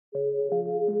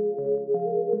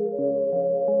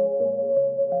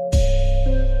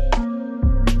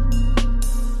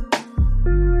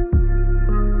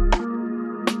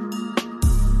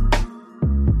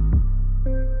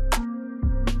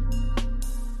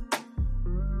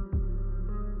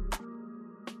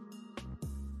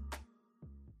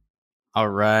All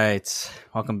right.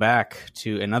 Welcome back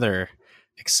to another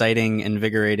exciting,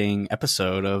 invigorating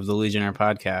episode of the Legionnaire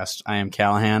podcast. I am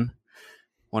Callahan,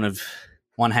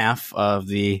 one half of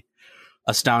the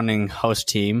astounding host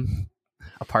team,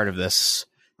 a part of this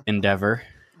endeavor.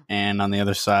 And on the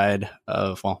other side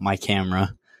of my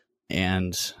camera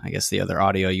and I guess the other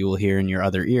audio you will hear in your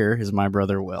other ear is my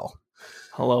brother Will.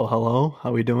 Hello.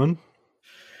 How we doing?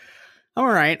 I'm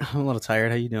all right. I'm a little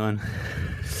tired. How you doing?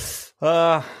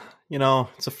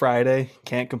 It's a Friday.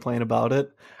 Can't complain about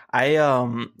it.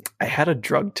 I had a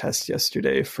drug test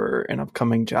yesterday for an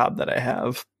upcoming job that I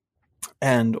have.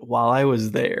 And while I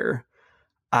was there,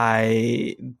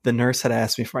 the nurse had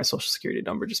asked me for my social security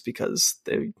number just because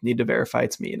they need to verify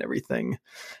it's me and everything.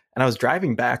 And I was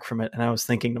driving back from it and I was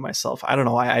thinking to myself, I don't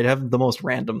know, I have the most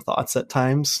random thoughts at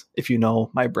times. If you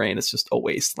know, my brain is just a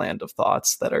wasteland of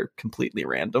thoughts that are completely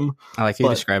random. I like how you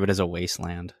describe it as a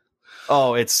wasteland.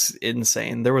 Oh, it's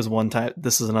insane. There was one time,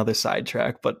 this is another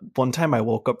sidetrack, but one time I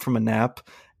woke up from a nap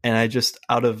and I just,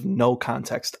 out of no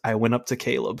context, I went up to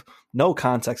Caleb. No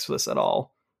context for this at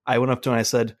all. I went up to him and I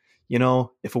said,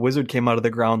 if a wizard came out of the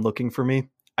ground looking for me,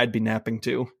 I'd be napping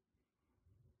too.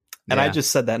 And I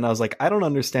just said that and I was like, I don't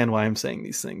understand why I'm saying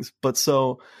these things. But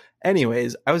so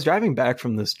anyways, I was driving back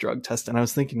from this drug test and I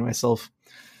was thinking to myself,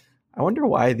 I wonder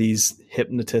why these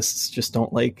hypnotists just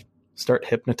don't start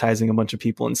hypnotizing a bunch of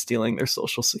people and stealing their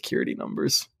social security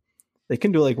numbers. They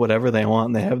can do whatever they want.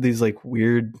 And they have these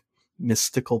weird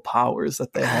mystical powers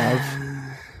that they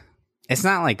have. It's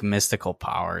not mystical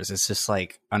powers. It's just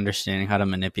understanding how to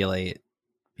manipulate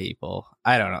people.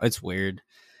 I don't know. It's weird.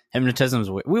 Hypnotism is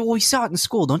weird. We saw it in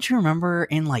school. Don't you remember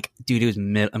in dude,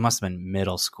 it must have been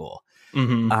middle school.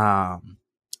 Mm-hmm.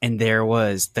 And there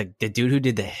was the dude who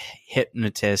did the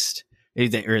hypnotist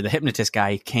or the hypnotist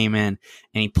guy came in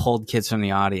and he pulled kids from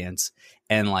the audience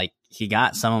and he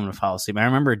got some of them to fall asleep. I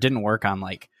remember it didn't work on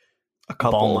a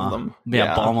couple Bulma. of them.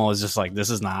 Yeah, Bulma was just this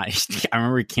is not. I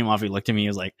remember he came off, he looked at me, he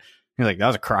was like, that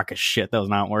was a crock of shit. That was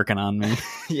not working on me.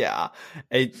 Yeah.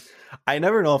 I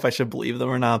never know if I should believe them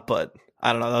or not, but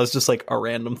I don't know. That was just a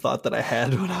random thought that I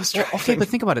had when I was driving. Okay, but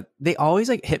think about it. They always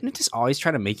hypnotists always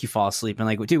try to make you fall asleep.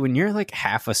 And dude, when you're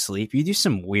half asleep, you do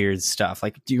some weird stuff.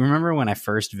 Do you remember when I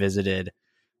first visited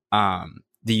the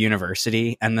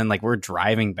university and then we're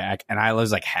driving back and I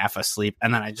was half asleep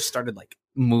and then I just started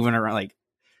moving around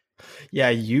Yeah,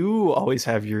 you always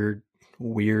have your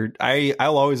weird.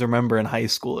 I'll always remember in high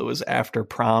school it was after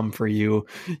prom for you.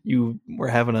 You were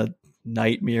having a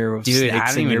nightmare of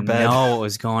snakes in your bed. I didn't even know what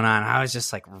was going on. I was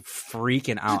just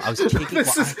freaking out. I was kicking. It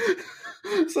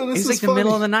was the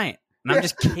middle of the night, and I'm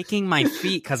just kicking my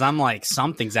feet because I'm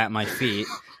something's at my feet.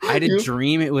 I had a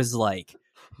dream it was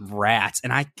rats,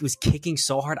 and I was kicking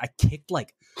so hard I kicked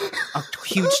a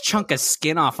huge chunk of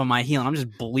skin off of my heel, and I'm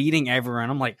just bleeding everywhere.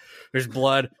 And I'm there's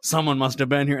blood. Someone must have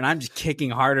been here, and I'm just kicking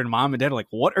harder. And mom and dad are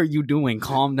what are you doing?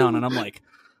 Calm down. And I'm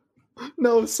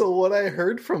no, so what I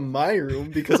heard from my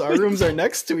room, because our rooms are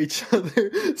next to each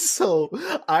other, so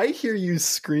I hear you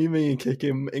screaming and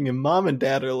kicking, and mom and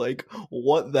dad are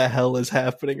what the hell is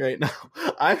happening right now?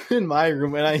 I'm in my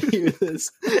room and I hear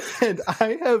this, and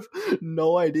I have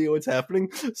no idea what's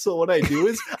happening. So what I do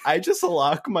is I just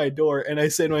lock my door and I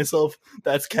say to myself,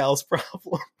 that's Cal's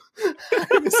problem.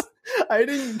 I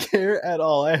didn't care at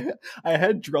all. I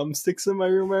had drumsticks in my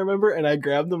room, I remember, and I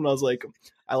grabbed them and I was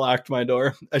I locked my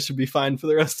door. I should be fine for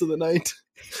the rest of the night.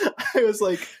 I was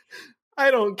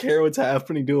I don't care what's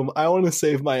happening to him. I want to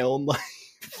save my own life.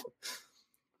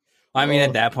 I mean,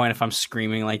 at that point, if I'm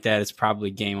screaming like that, it's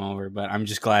probably game over. But I'm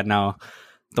just glad now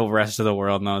the rest of the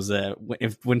world knows that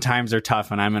when times are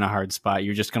tough and I'm in a hard spot,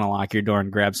 you're just going to lock your door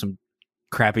and grab some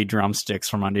crappy drumsticks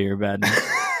from under your bed.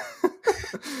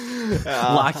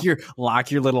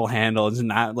 Lock your little handle. It's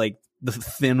not the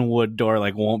thin wood door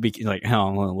won't be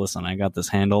hell, listen, I got this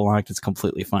handle locked. It's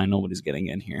completely fine. Nobody's getting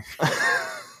in here.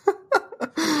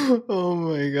 Oh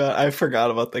my god, I forgot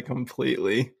about that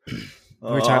completely. What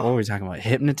were we talking about?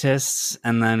 Hypnotists,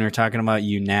 and then we are talking about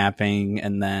you napping,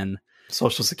 and then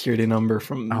social security number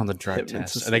from the drug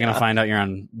test. Are they going to find out you're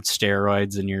on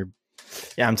steroids and you're?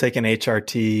 Yeah, I'm taking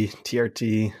HRT,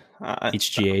 TRT,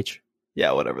 HGH.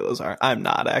 Yeah, whatever those are. I'm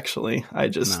not actually. I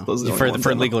just those are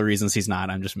for legal reasons. He's not.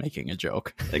 I'm just making a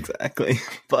joke. Exactly.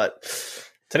 But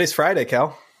today's Friday,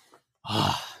 Cal.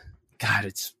 Oh, God,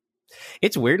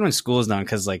 it's weird when school's done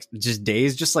because just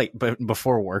days, but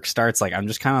before work starts, I'm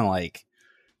just kind of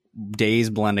days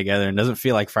blend together and doesn't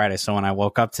feel like Friday. So when I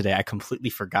woke up today, I completely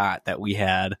forgot that we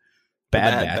had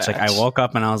Bad Batch. I woke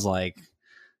up and I was all right.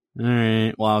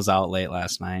 Well, I was out late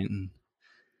last night and.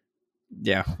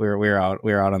 Yeah, we were out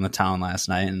on the town last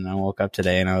night, and I woke up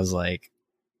today and I was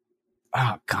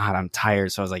oh God, I'm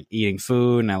tired. So I was like eating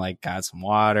food and I like got some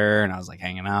water and I was like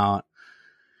hanging out.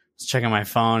 Checking my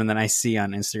phone, and then I see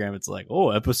on Instagram it's like, oh,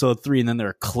 episode 3, and then there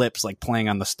are clips like playing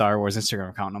on the Star Wars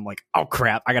Instagram account, and I'm like, oh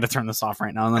crap, I gotta turn this off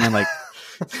right now. And then I like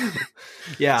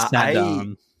yeah, sat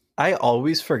down. I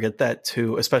always forget that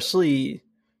too, especially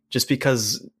just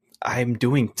because I'm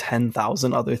doing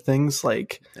 10,000 other things.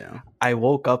 Like, I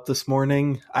woke up this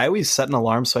morning, I always set an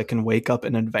alarm so I can wake up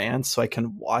in advance so I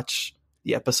can watch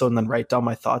the episode and then write down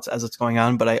my thoughts as it's going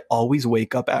on. But I always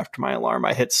wake up after my alarm.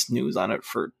 I hit snooze on it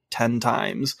for 10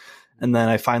 times. And then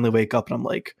I finally wake up and I'm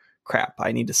like, crap,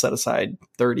 I need to set aside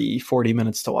 30, 40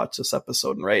 minutes to watch this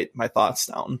episode and write my thoughts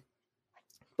down.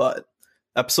 But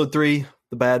episode 3,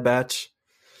 The Bad Batch.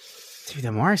 Dude,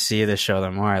 the more I see this show,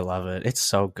 the more I love it. It's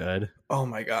so good. Oh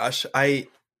my gosh. I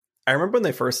remember when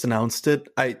they first announced it,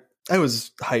 I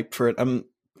was hyped for it. I'm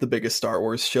the biggest Star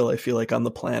Wars shill, I feel like, on the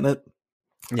planet.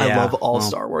 Yeah, I love all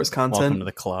Star Wars content. Welcome to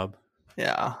the club.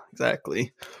 Yeah,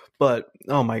 exactly. But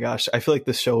oh my gosh, I feel like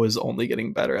the show is only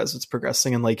getting better as it's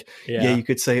progressing. And like, yeah, you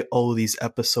could say, oh, these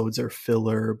episodes are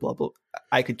filler, blah, blah.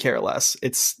 I could care less.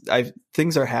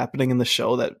 Things are happening in the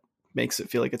show that makes it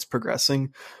feel like it's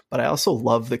progressing. But I also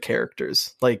love the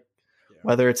characters. Like,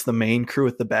 whether it's the main crew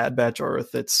with the Bad Batch or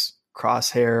if it's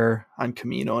Crosshair on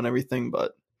Camino and everything.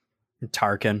 But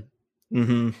Tarkin.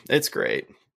 It's great.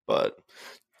 But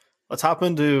let's hop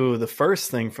into the first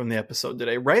thing from the episode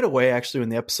today. Right away, actually, when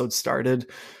the episode started,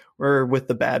 we're with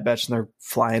the Bad Batch and they're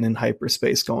flying in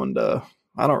hyperspace going to,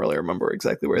 I don't really remember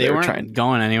exactly where they were trying.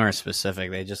 Going anywhere specific.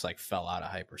 They just like fell out of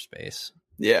hyperspace.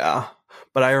 Yeah.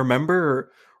 But I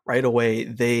remember right away,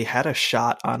 they had a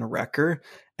shot on Wrecker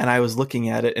and I was looking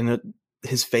at it and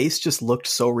his face just looked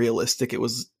so realistic. It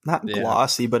was not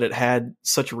glossy, but it had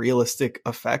such realistic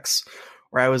effects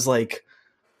where I was like,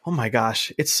 oh my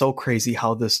gosh, it's so crazy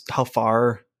how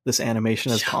far this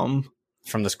animation has come.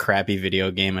 From this crappy video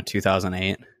game of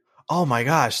 2008. Oh my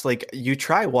gosh, like you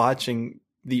try watching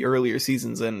the earlier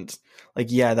seasons and like,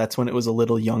 yeah, that's when it was a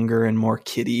little younger and more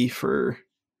kiddie for,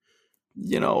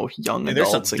 young adults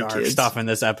there's some and dark kids. Stuff in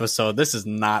this episode. This is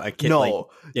not a kid. No,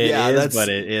 but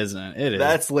it isn't. It is.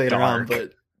 That's later dark. on,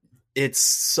 but it's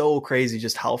so crazy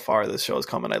just how far this show has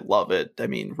come, and I love it. I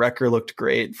mean, Wrecker looked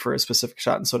great for a specific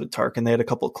shot, and so did Tarkin. They had a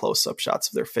couple of close-up shots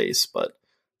of their face, but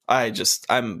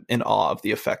I'm in awe of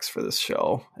the effects for this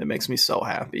show. It makes me so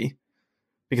happy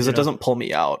because it doesn't pull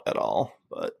me out at all.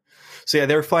 But so yeah,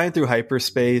 they were flying through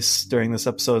hyperspace during this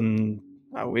episode, and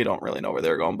we don't really know where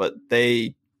they're going, but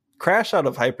they crash out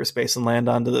of hyperspace and land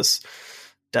onto this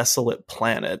desolate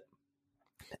planet,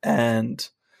 and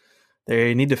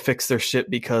they need to fix their ship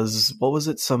because what was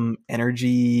it? Some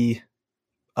energy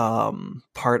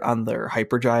part on their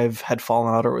hyperdrive had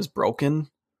fallen out or was broken.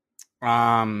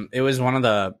 It was one of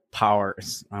the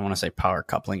powers. I want to say power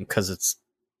coupling because it's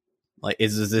like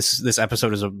this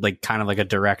episode is kind of like a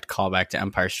direct callback to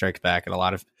Empire Strikes Back at a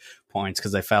lot of points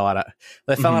because they fell out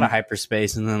of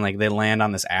hyperspace and then like they land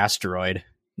on this asteroid.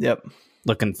 Yep.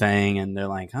 Looking thing, and they're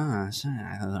like, I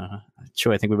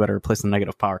think we better replace the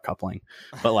negative power coupling.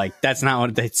 But like that's not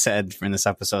what they said in this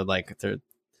episode. Like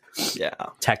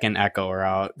Tech and Echo are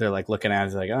out. They're like looking at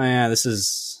it like, oh yeah, this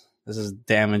is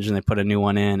damaged, and they put a new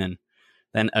one in, and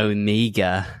then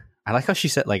Omega. I like how she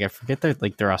said, like, I forget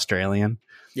they're Australian.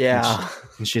 Yeah.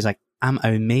 And she's like, I'm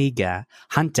Omega,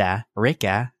 Hunter,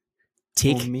 Rika,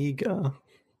 Tick, Omega,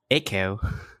 Echo.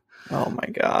 Oh my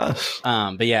gosh.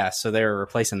 But yeah, so they're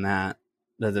replacing that,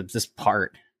 this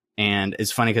part. And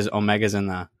it's funny because Omega's in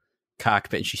the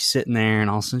cockpit and she's sitting there and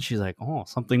all of a sudden she's like, oh,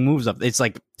 something moves up. It's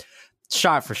like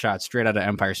shot for shot, straight out of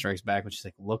Empire Strikes Back, when she's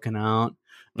like looking out.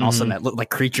 And all of a sudden that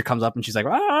creature comes up and she's like,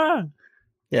 ah!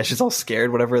 Yeah, she's all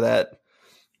scared, whatever that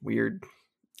weird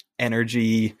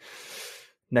energy,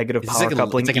 negative power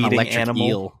coupling, it's like an electric animal.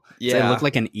 Eel. Yeah. It looked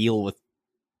like an eel with...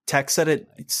 Tech said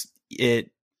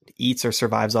it eats or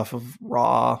survives off of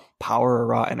raw power or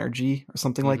raw energy or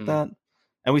something like that.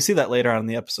 And we see that later on in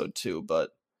the episode too,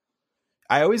 but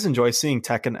I always enjoy seeing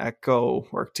Tech and Echo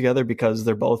work together because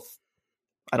they're both,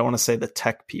 I don't want to say the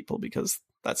tech people because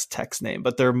that's Tech's name,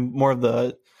 but they're more of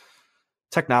the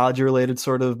technology related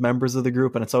sort of members of the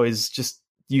group. And it's always just,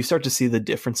 you start to see the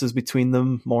differences between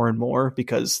them more and more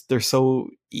because they're so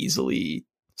easily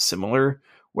similar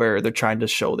where they're trying to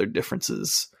show their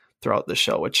differences throughout the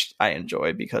show, which I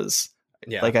enjoy because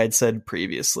like I'd said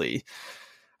previously,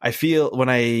 I feel when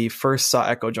I first saw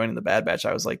Echo joining the Bad Batch,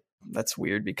 I was like, that's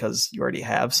weird because you already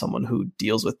have someone who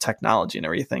deals with technology and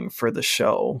everything for the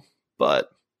show.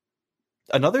 But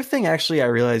another thing, actually, I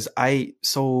realized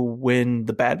so when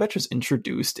the Bad Batch was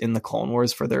introduced in the Clone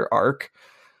Wars for their arc,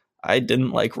 I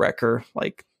didn't like Wrecker.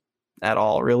 Like, at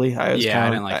all, really. I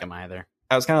didn't like him either.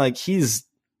 I was kind of like, he's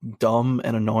dumb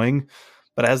and annoying,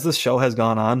 but as this show has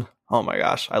gone on, oh my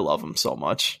gosh, I love him so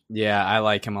much. Yeah, I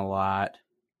like him a lot.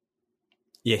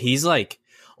 Yeah, he's like,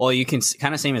 well, you can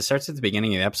kind of see him. It starts at the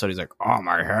beginning of the episode. He's like, oh,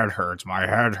 my head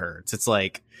hurts. It's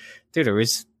like, dude,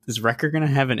 is Wrecker going to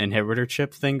have an inhibitor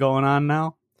chip thing going on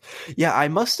now? Yeah, I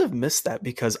must have missed that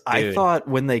because I thought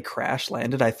when they crash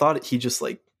landed, I thought he just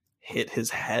like hit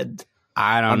his head.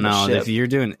 I don't know if you're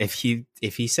doing, if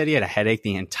he said he had a headache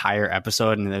the entire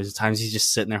episode and there's times he's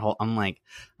just sitting there. I'm like,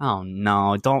 oh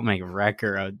no, don't make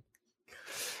Wrecker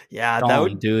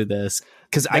don't do this.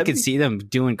 Because I could see them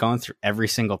going through every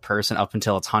single person up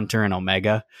until it's Hunter and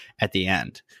Omega at the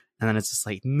end. And then it's just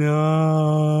like,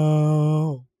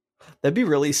 no. That'd be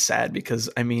really sad because,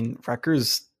 I mean,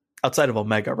 Wrecker's, outside of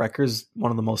Omega, Wrecker's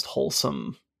one of the most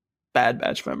wholesome Bad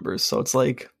Batch members. So it's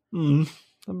like, that'd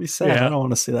be sad. Yeah. I don't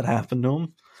want to see that happen to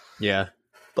him. Yeah.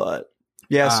 But,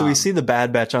 yeah, so we see the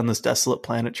Bad Batch on this desolate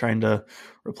planet trying to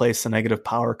replace the negative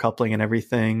power coupling and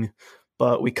everything.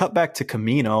 But we cut back to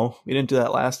Kamino. We didn't do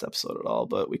that last episode at all,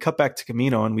 but we cut back to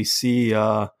Kamino and we see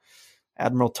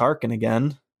Admiral Tarkin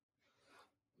again.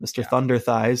 Mr. Thunder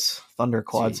Thighs, Thunder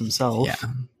Quads himself. Yeah.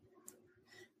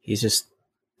 He's just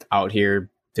out here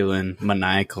doing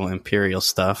maniacal Imperial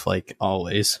stuff like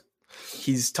always.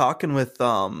 He's talking with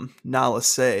Nala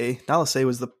Se. Nala Se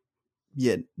was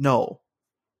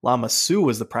Lama Su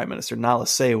was the Prime Minister. Nala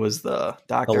Se was the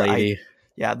doctor. The lady.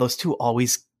 Those two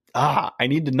always... I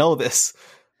need to know this.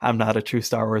 I'm not a true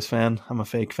Star Wars fan. I'm a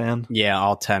fake fan. Yeah,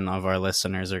 all 10 of our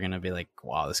listeners are going to be like,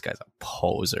 wow, this guy's a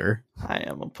poser. I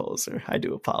am a poser. I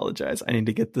do apologize. I need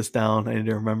to get this down. I need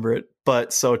to remember it.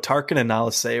 But so Tarkin and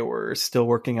Nala Se were still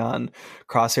working on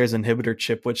Crosshair's inhibitor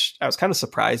chip, which I was kind of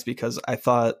surprised because I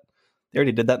thought they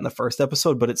already did that in the first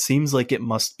episode, but it seems like it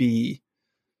must be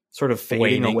sort of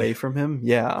fading away from him.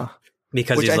 Yeah.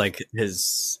 Because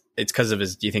he's it's because of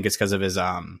his, do you think it's because of his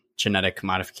genetic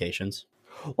modifications?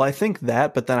 Well, I think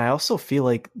that, but then I also feel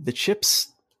like the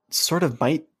chips sort of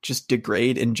might just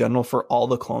degrade in general for all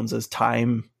the clones as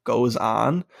time goes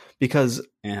on, because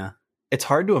it's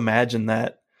hard to imagine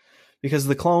that, because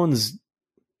the clones,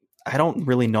 I don't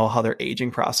really know how their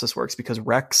aging process works, because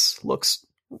Rex looks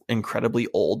incredibly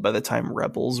old by the time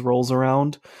Rebels rolls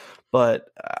around, but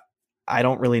I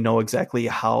don't really know exactly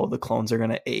how the clones are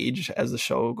going to age as the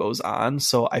show goes on.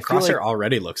 So I feel Crosshair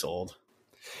already looks old.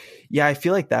 Yeah, I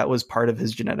feel like that was part of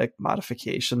his genetic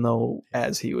modification, though,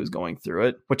 as he was going through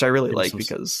it, which I really like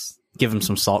because... Give him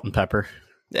some salt and pepper.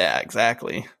 Yeah,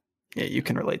 exactly. Yeah, you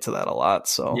can relate to that a lot.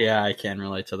 So yeah, I can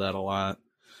relate to that a lot.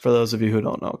 For those of you who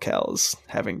don't know, Cal is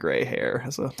having gray hair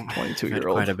as a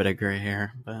 22-year-old. Quite a bit of gray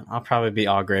hair, but I'll probably be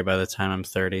all gray by the time I'm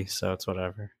 30, so it's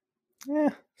whatever.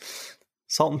 Yeah.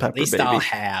 Salt and pepper, at least baby. I'll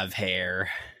have hair.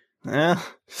 Yeah,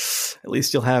 at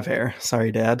least you'll have hair.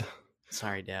 Sorry, Dad.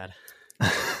 Sorry, Dad.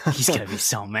 He's going to be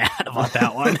so mad about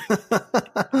that one.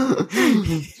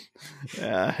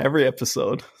 Yeah, every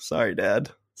episode. Sorry, Dad.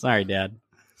 Sorry, Dad.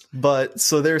 But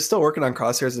so they're still working on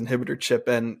Crosshair's inhibitor chip,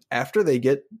 and after they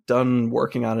get done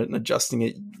working on it and adjusting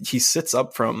it, he sits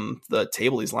up from the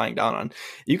table he's lying down on.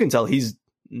 You can tell he's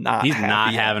not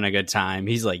having a good time.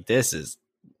 He's like, this is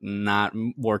not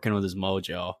working with his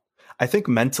mojo. I think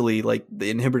mentally, like,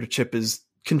 the inhibitor chip is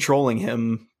controlling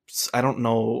him. I don't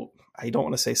know. I don't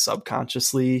want to say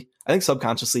subconsciously. I think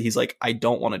subconsciously he's like, I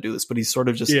don't want to do this, but he's sort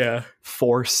of just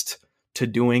forced to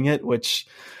doing it, which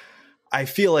I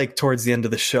feel like towards the end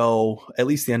of the show, at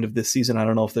least the end of this season, I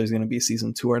don't know if there's going to be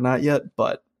season 2 or not yet,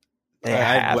 but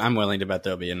I'm willing to bet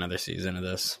there'll be another season of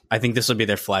this. I think this will be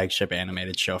their flagship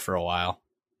animated show for a while.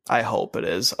 I hope it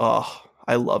is. Oh,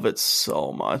 I love it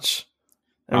so much.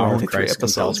 Only 3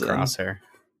 episodes in. Crosshair.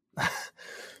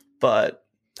 But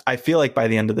I feel like by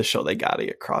the end of the show, they got to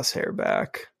get Crosshair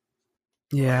back.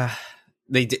 Yeah,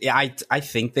 they. I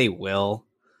think they will.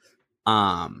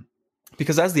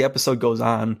 Because as the episode goes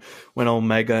on, when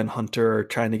Omega and Hunter are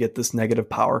trying to get this negative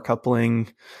power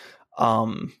coupling,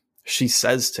 she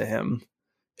says to him,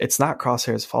 "It's not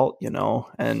Crosshair's fault, you know."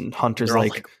 And Hunter's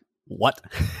like, "What?"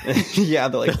 Yeah,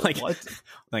 they're like, "What?"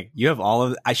 Like, you have all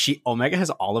of Omega has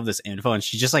all of this info, and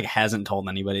she just like hasn't told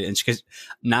anybody. And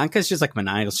because she's like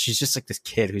maniacal, she's just like this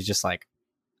kid who's just like,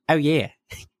 "Oh yeah,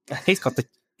 he's got the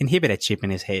inhibitor chip in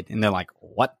his head," and they're like,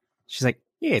 "What?" She's like,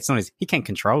 "Yeah, it's not his. He can't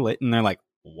control it," and they're like,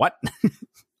 "What?"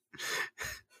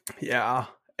 Yeah,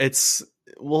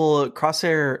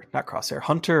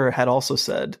 Hunter had also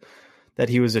said that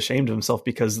he was ashamed of himself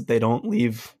because they don't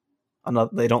leave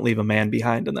a man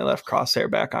behind, and they left Crosshair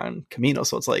back on Kamino.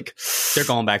 So it's like they're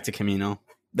going back to Kamino.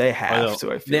 They have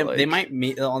to. I feel they might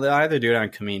meet. They'll either do it on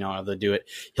Camino or they'll do it.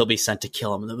 He'll be sent to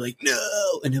kill him, and they'll be like,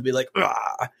 "No," and he'll be like,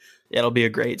 "Ah." Yeah, it'll be a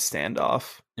great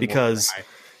standoff because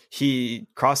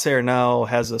Crosshair now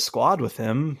has a squad with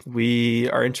him. We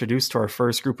are introduced to our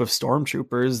first group of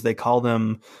stormtroopers. They call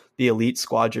them the Elite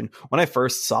Squadron. When I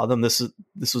first saw them, this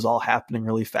was all happening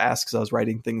really fast because I was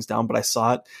writing things down, but I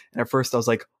saw it, and at first I was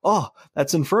like, "Oh,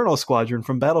 that's Inferno Squadron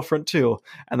from Battlefront 2."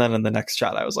 And then in the next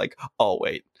shot, I was like, "Oh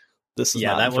wait, this is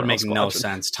not that Inferno would make Squadron." no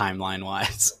sense timeline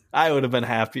wise. I would have been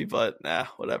happy, but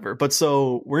whatever. But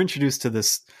so we're introduced to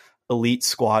this Elite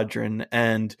Squadron,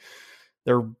 and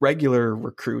they're regular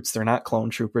recruits. They're not clone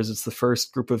troopers. It's the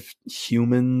first group of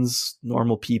humans,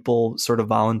 normal people, sort of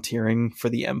volunteering for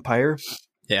the Empire.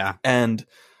 Yeah. And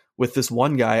with this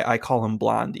one guy, I call him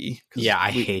Blondie. Yeah,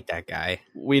 I hate that guy.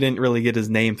 We didn't really get his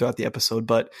name throughout the episode,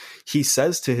 but he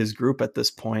says to his group at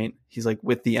this point, he's like,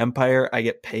 with the Empire, I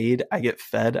get paid, I get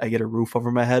fed, I get a roof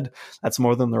over my head. That's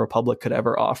more than the Republic could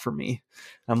ever offer me.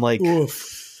 I'm like,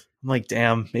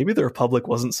 damn, maybe the Republic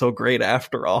wasn't so great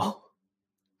after all.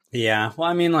 Yeah. Well,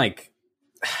 I mean, like,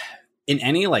 in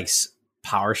any, like,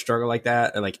 power struggle like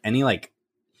that, or, like, any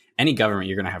government,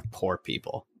 you're going to have poor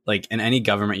people. Like, in any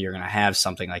government, you're going to have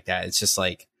something like that. It's just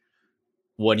like,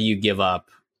 what do you give up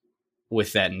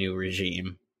with that new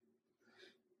regime?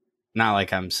 Not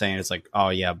like I'm saying it's like, oh,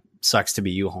 yeah, sucks to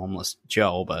be you, homeless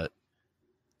Joe, but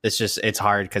it's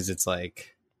hard because it's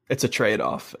like... It's a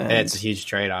trade-off. It's a huge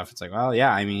trade-off. It's like, well,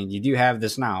 yeah, I mean, you do have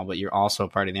this now, but you're also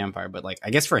part of the Empire. But, like, I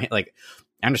guess for him, like,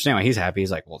 I understand why he's happy.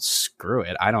 He's like, well, screw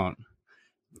it.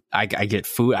 I get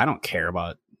food. I don't care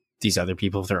about these other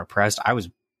people if they're oppressed. I was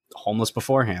homeless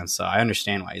beforehand, so I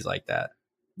understand why he's like that.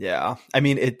 Yeah. I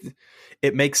mean,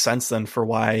 it makes sense then for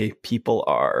why people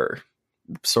are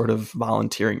sort of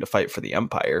volunteering to fight for the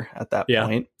Empire at that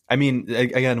point. I mean,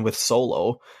 again, with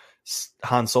Solo,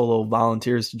 Han Solo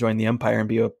volunteers to join the Empire and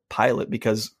be a pilot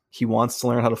because he wants to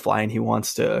learn how to fly and he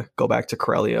wants to go back to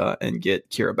Corellia and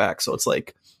get Kira back. So it's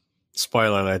like,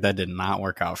 spoiler alert, that did not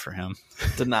work out for him.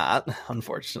 Did not,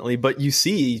 unfortunately. But you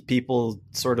see people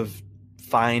sort of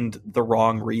find the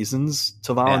wrong reasons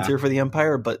to volunteer for the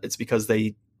Empire, but it's because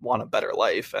they want a better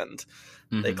life and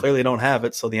they clearly don't have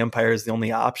it. So the Empire is the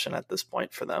only option at this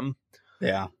point for them.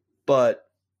 Yeah. But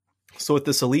so with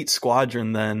this Elite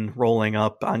Squadron then rolling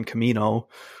up on Camino,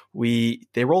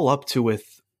 they roll up to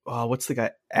with what's the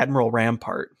guy? Admiral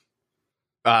Rampart.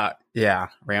 Rampart.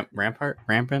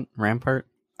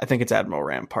 I think it's Admiral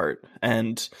Rampart,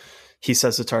 and he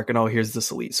says to Tarkin, "Oh, here's this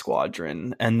Elite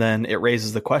Squadron," and then it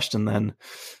raises the question: then,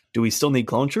 do we still need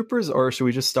clone troopers, or should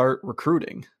we just start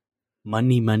recruiting?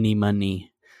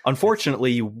 Money.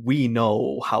 Unfortunately, we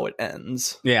know how it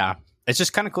ends. Yeah. It's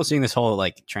just kind of cool seeing this whole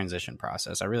like transition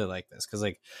process. I really like this because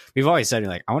like we've always said,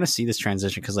 like, I want to see this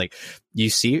transition because like you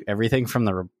see everything from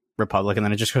the Republic and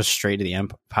then it just goes straight to the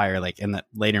Empire. Like in the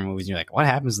later movies, you're like, what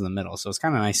happens in the middle? So it's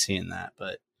kind of nice seeing that.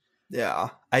 But yeah,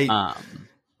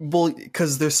 well,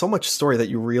 because there's so much story that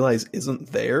you realize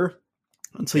isn't there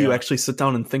until you actually sit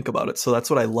down and think about it. So that's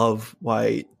what I love.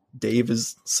 Why Dave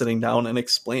is sitting down and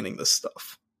explaining this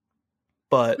stuff.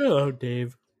 But hello,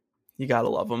 Dave. You gotta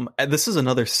love him. And this is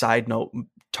another side note.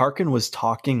 Tarkin was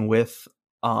talking with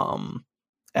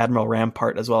Admiral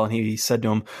Rampart as well, and he said to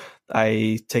him,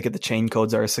 "I take it the chain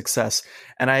codes are a success."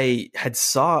 And I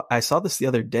saw this the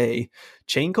other day.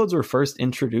 Chain codes were first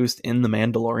introduced in The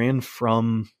Mandalorian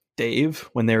from Dave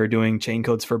when they were doing chain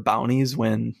codes for bounties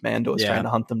when Mando was trying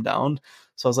to hunt them down.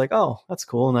 So I was like, "Oh, that's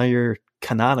cool." Now you're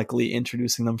canonically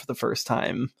introducing them for the first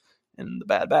time in The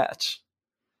Bad Batch.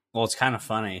 Well, it's kind of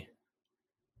funny.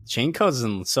 Chain codes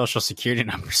and social security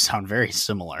numbers sound very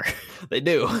similar. They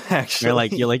do, actually.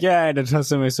 You're like, yeah, I had to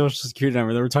test my social security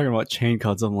number. They were talking about chain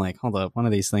codes. I'm like, hold up, one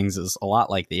of these things is a lot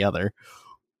like the other.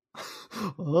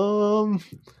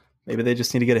 Maybe they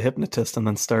just need to get a hypnotist and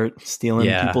then start stealing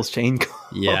people's chain codes.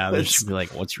 Yeah, they should be like,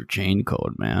 what's your chain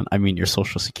code, man? I mean, your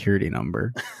social security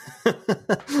number.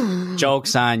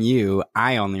 Joke's on you.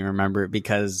 I only remember it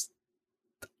because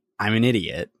I'm an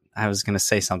idiot. I was going to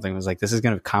say something. I was like, this is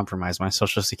going to compromise my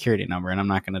social security number, and I'm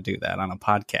not going to do that on a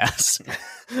podcast.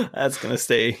 That's going to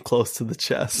stay close to the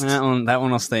chest. That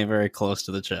one will stay very close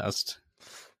to the chest.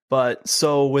 But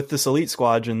so with this Elite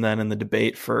Squadron then in the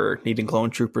debate for needing clone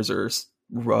troopers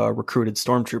or recruited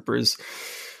stormtroopers,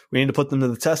 we need to put them to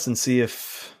the test and see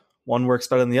if one works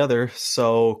better than the other.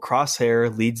 So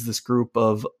Crosshair leads this group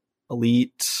of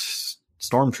elite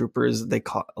stormtroopers. They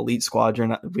call Elite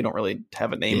Squadron. We don't really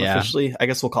have a name officially. I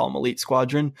guess we'll call them Elite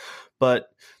Squadron. But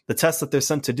the test that they're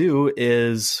sent to do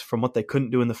is from what they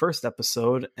couldn't do in the first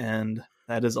episode, and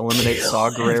that is eliminate Saw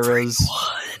Gerrera's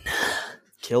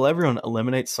kill everyone,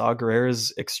 eliminate Saw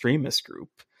Gerrera's extremist group.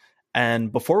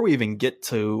 And before we even get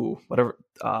to whatever,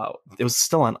 it was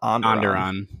still on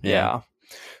Onderon. Yeah.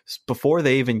 Before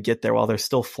they even get there, while they're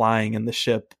still flying in the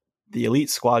ship, the elite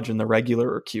squadron, the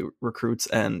regular recruits,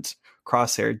 and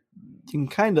Crosshair, you can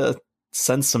kind of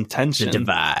sense some tension. The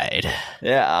divide.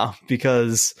 Yeah,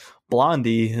 because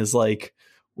Blondie is like,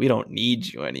 we don't need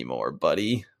you anymore,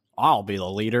 buddy. I'll be the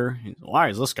leader. Why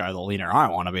is this guy the leader? I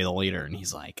want to be the leader. And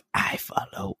he's like, I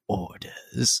follow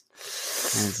orders.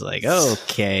 And it's like,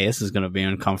 okay, this is going to be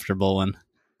uncomfortable. And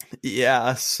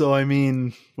yeah, so I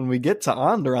mean, when we get to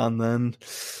Onderon then,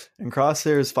 and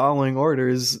Crosshair is following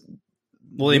orders,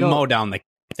 well, they mow down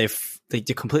they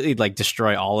completely like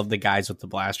destroy all of the guys with the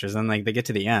blasters, and like they get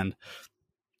to the end,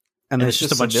 and there's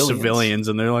just a bunch of civilians,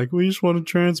 and they're like, we just want to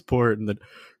transport, and then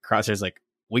Crosshair's like,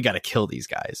 we got to kill these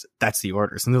guys. That's the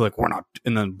orders, and they're like, we're not.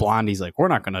 And then Blondie's like, we're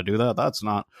not going to do that. That's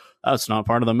not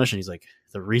part of the mission. He's like,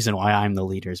 the reason why I'm the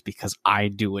leader is because I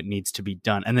do what needs to be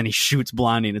done. And then he shoots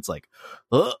Blondie, and it's like,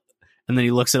 ugh. And then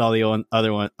he looks at all the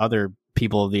other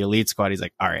people of the elite squad. He's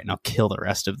like, all right, now kill the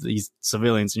rest of these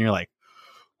civilians. And you're like,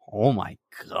 oh my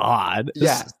God.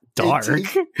 This is dark.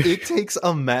 It takes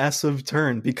a massive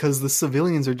turn because the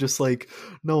civilians are just like,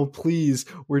 no, please,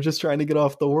 we're just trying to get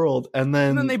off the world. And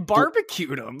then they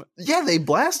barbecued them. Yeah, they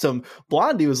blast them.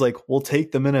 Blondie was like, we'll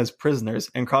take them in as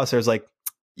prisoners. And Crosshair's like,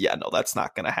 yeah, no, that's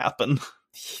not going to happen.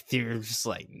 They're just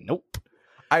like, nope.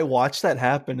 I watched that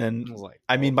happen, and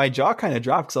I mean, my jaw kind of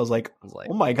dropped because I was like,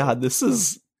 oh my God, this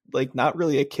is like not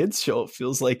really a kid's show, it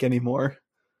feels like, anymore.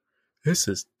 This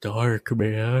is dark,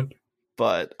 man.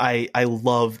 But I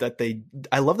love that they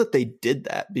did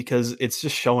that, because it's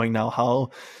just showing now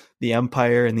how the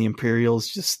Empire and the Imperials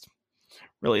just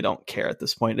really don't care at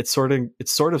this point. It's sort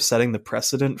of setting the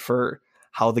precedent for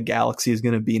how the galaxy is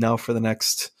going to be now for the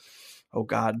next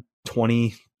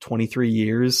 23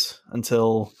 years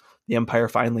until the Empire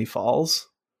finally falls.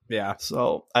 Yeah.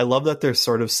 So I love that they're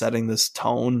sort of setting this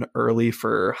tone early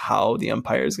for how the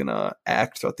Empire is going to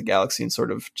act throughout the galaxy and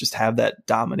sort of just have that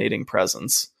dominating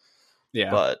presence.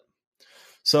 Yeah. But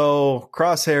so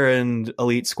Crosshair and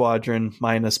Elite Squadron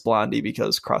minus Blondie,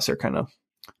 because Crosshair kind of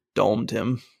domed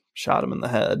him, shot him in the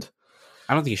head.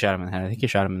 I don't think he shot him in the head. I think he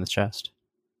shot him in the chest.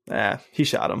 He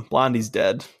shot him. Blondie's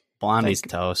dead. Blondie's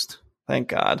toast. Thank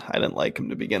God. I didn't like him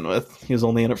to begin with. He was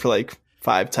only in it for like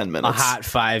 5-10 minutes. A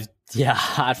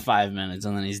hot 5 minutes,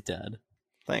 and then he's dead.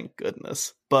 Thank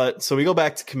goodness. But so we go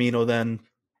back to Camino then,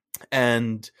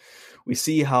 and we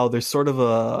see how there's sort of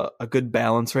a good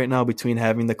balance right now between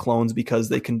having the clones because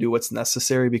they can do what's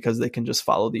necessary, because they can just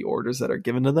follow the orders that are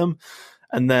given to them.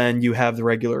 And then you have the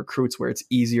regular recruits where it's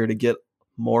easier to get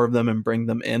more of them and bring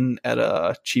them in at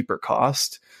a cheaper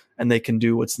cost. And they can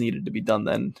do what's needed to be done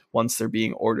then once they're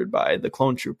being ordered by the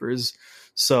clone troopers.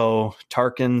 So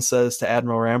Tarkin says to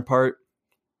Admiral Rampart,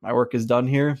 my work is done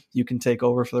here. You can take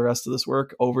over for the rest of this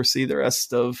work, oversee the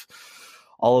rest of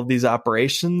all of these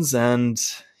operations. And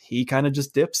he kind of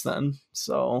just dips then.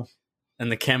 So,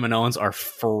 and the Kaminoans are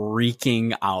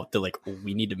freaking out. They're like,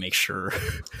 we need to make sure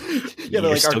they're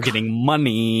like, still getting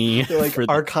money. They're like,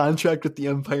 our contract with the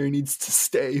Empire needs to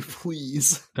stay,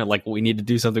 please. They're like, we need to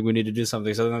do something.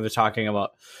 So then they're talking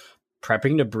about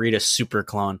prepping to breed a super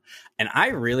clone. And I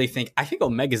really think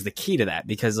Omega's the key to that,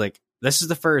 because like, this is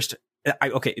the first,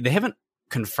 they haven't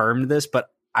confirmed this, but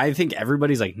I think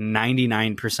everybody's like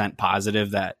 99%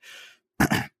 positive that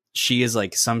she is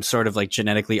like some sort of like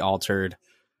genetically altered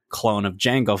clone of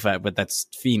Jango Fett, but that's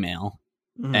female.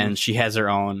 Mm-hmm. And she has her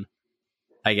own,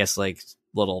 I guess, like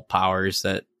little powers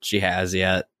that she has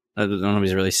yet.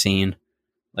 Nobody's really seen,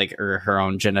 like, or her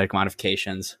own genetic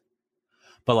modifications.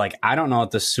 But like, I don't know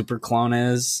what the super clone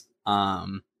is.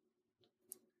 Do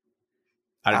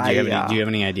you have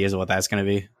any ideas of what that's going to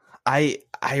be? I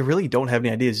really don't have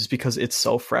any ideas, just because it's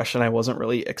so fresh and I wasn't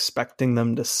really expecting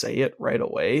them to say it right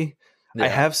away. Yeah. I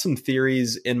have some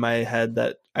theories in my head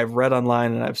that I've read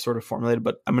online and I've sort of formulated,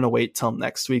 but I'm going to wait till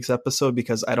next week's episode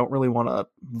because I don't really want to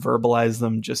verbalize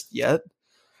them just yet.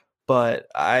 But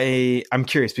I'm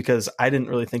curious, because I didn't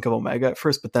really think of Omega at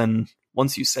first, but then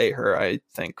once you say her, I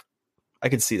think I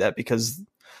could see that, because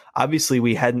obviously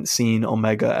we hadn't seen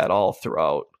Omega at all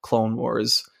throughout Clone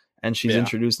Wars, and she's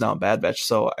introduced now in Bad Batch.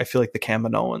 So I feel like the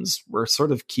Kaminoans were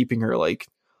sort of keeping her like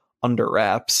under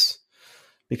wraps,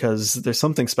 because there's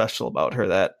something special about her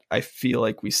that I feel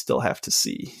like we still have to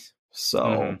see.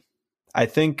 So I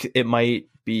think it might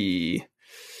be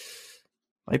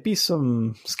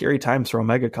some scary times for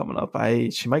Omega coming up.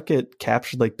 She might get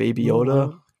captured like Baby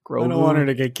Yoda. Grogu. I don't want her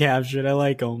to get captured. I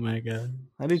like Omega.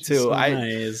 I do too. So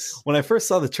nice. When I first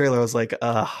saw the trailer, I was like,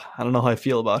 I don't know how I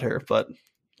feel about her, but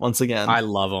once again. I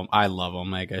love him. I love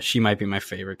Omega. She might be my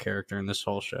favorite character in this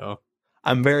whole show.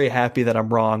 I'm very happy that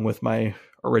I'm wrong with my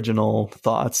original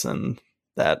thoughts and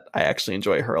that I actually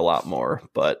enjoy her a lot more.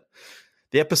 But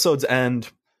the episodes end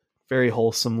very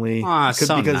wholesomely.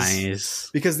 Nice.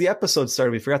 Because the episode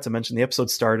started, we forgot to mention, the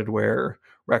episode started where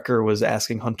Wrecker was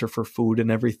asking Hunter for food and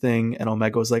everything, and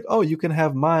Omega was like, "Oh, you can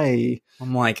have my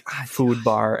food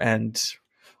bar," and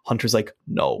Hunter's like,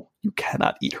 "No, you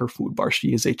cannot eat her food bar.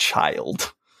 She is a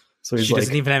child." So she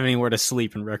doesn't even have anywhere to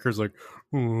sleep, and Wrecker's like,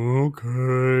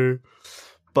 "Okay."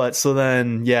 But so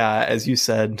then, yeah, as you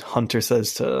said, Hunter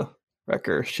says to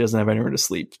Wrecker, she doesn't have anywhere to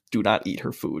sleep. Do not eat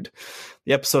her food.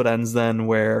 The episode ends then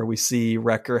where we see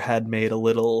Wrecker had made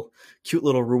a cute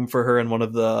little room for her in one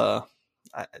of the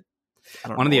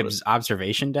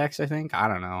observation decks, I think. I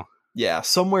don't know. Yeah,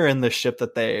 somewhere in the ship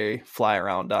that they fly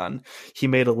around on, he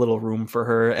made a little room for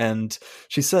her, and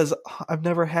she says, "I've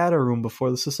never had a room before.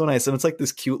 This is so nice." And it's like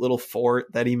this cute little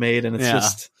fort that he made, and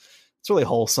it's really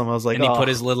wholesome. I was like, and he put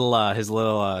his little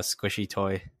squishy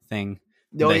toy thing.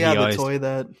 Oh yeah, the toy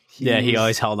that he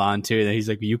always held on to. That he's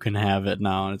like, "You can have it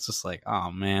now." And it's just like,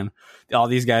 oh man, all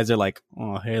these guys are like,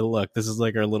 "Oh hey, look, this is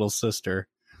like our little sister."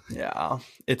 Yeah,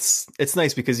 it's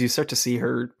nice because you start to see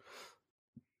her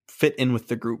fit in with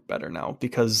the group better now,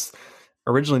 because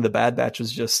originally the Bad Batch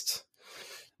was just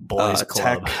boys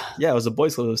club. Tech. Yeah, it was a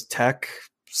boys club. It was Tech,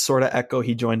 sort of Echo.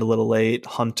 He joined a little late.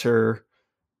 Hunter,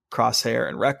 Crosshair,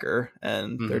 and Wrecker,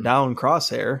 and they're down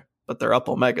Crosshair, but they're up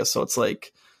Omega. So it's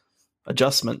like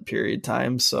adjustment period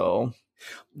time. So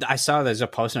I saw there's a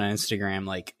post on Instagram,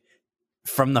 like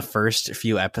from the first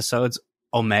few episodes,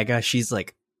 Omega, she's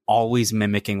like always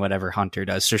mimicking whatever Hunter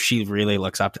does. So she really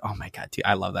looks up to, oh my God, dude,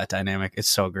 I love that dynamic. It's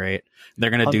so great.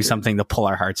 They're going to do something to pull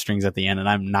our heartstrings at the end, and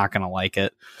I'm not going to like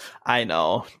it. I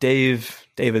know. Dave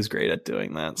is great at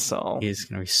doing that. So he's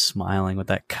going to be smiling with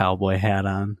that cowboy hat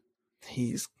on.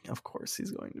 Of course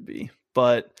he's going to be.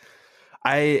 But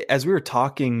as we were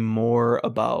talking more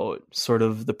about sort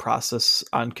of the process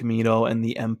on Kamino and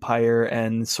the Empire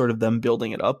and sort of them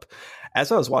building it up,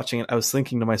 as I was watching it, I was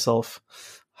thinking to myself,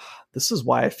 this is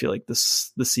why I feel like the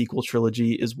sequel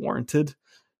trilogy is warranted.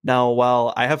 Now,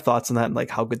 while I have thoughts on that and like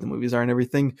how good the movies are and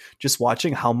everything, just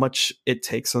watching how much it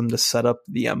takes them to set up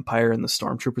the Empire and the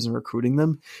Stormtroopers and recruiting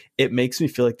them, it makes me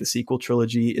feel like the sequel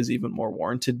trilogy is even more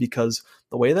warranted, because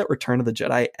the way that Return of the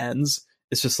Jedi ends,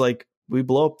 it's just like, we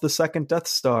blow up the second Death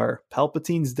Star,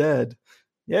 Palpatine's dead,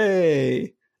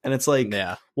 yay! And it's like,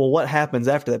 well, what happens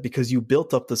after that? Because you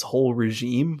built up this whole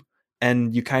regime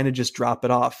and you kind of just drop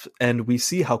it off. And we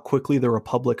see how quickly the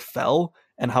Republic fell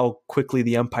and how quickly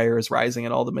the Empire is rising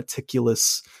and all the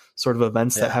meticulous sort of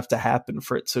events that have to happen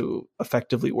for it to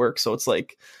effectively work. So it's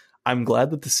like, I'm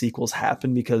glad that the sequels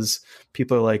happen, because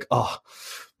people are like, oh,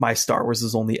 my Star Wars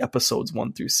is only episodes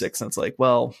 1 through 6. And it's like,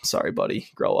 well, sorry, buddy,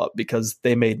 grow up, because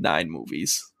they made 9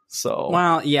 movies. So,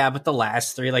 well, yeah, but the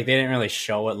last 3, like, they didn't really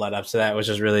show what led up to that, which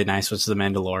is really nice, which the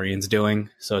Mandalorian's doing.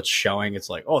 So it's showing, it's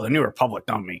like, oh, the New Republic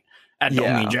don't mean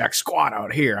Jack squat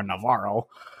out here in Navarro.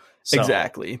 So,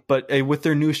 exactly. But with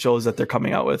their new shows that they're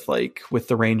coming out with, like with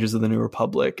the Rangers of the New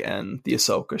Republic and the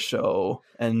Ahsoka show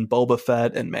and Boba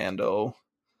Fett and Mando.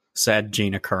 Sad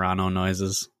Gina Carano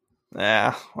noises.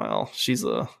 Yeah, well, she's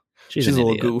a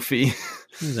little goofy.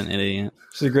 She's an idiot.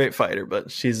 She's a great fighter,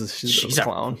 but she's a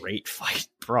clown. Great fight,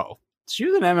 bro. She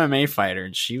was an MMA fighter,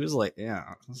 and she was like,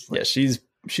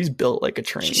 she's built like a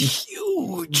train. She's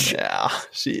huge. Yeah,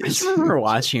 she is. I just remember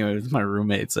watching it with my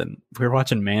roommates, and we were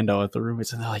watching Mando with the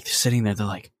roommates, and they're like sitting there. They're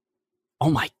like, "Oh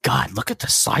my God, look at the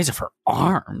size of her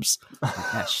arms."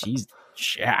 Yeah, she's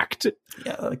jacked.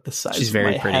 Yeah, like the size. She's of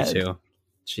very my pretty head. too.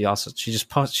 She just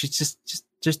posts. She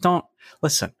just don't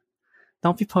listen.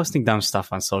 Don't be posting dumb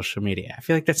stuff on social media. I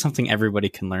feel like that's something everybody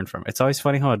can learn from. It's always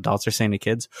funny how adults are saying to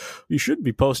kids, you shouldn't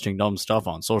be posting dumb stuff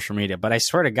on social media. But I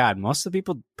swear to God, most of the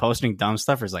people posting dumb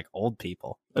stuff is like old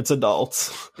people. It's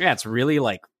adults. Yeah, it's really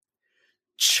like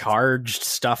charged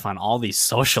stuff on all these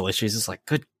social issues. It's like,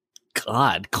 good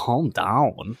God, calm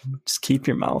down. Just keep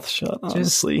your mouth shut,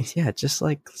 honestly.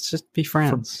 Let's just be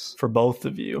friends. For both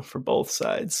of you, for both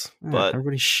sides. Yeah, but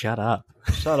everybody shut up.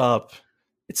 Shut up.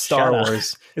 It's Star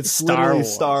Wars. It's literally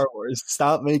Star Wars.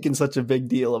 Stop making such a big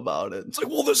deal about it. It's like,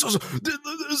 well, this is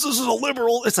a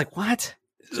liberal. It's like, what?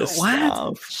 Just what?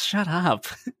 Stop. Shut up.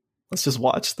 Let's just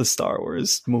watch the Star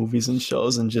Wars movies and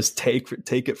shows and just take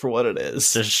it for what it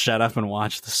is. Just shut up and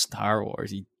watch the Star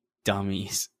Wars, you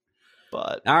dummies.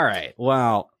 But all right,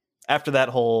 well, after that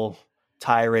whole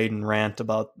tirade and rant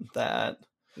about that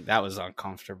was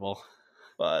uncomfortable.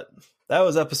 But that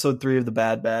was episode 3 of the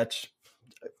Bad Batch.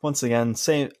 Once again,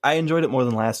 I enjoyed it more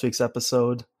than last week's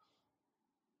episode.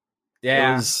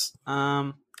 Yeah.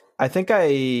 I think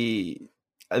the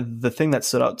thing that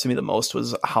stood out to me the most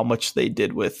was how much they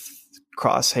did with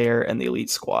Crosshair and the Elite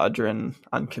Squadron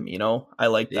on Camino. I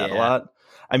like that a lot.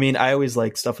 I mean, I always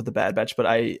like stuff with the Bad Batch, but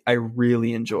I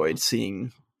really enjoyed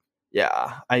seeing.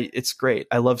 Yeah, it's great.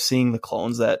 I love seeing the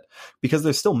clones because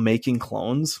they're still making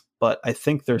clones, but I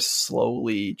think they're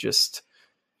slowly just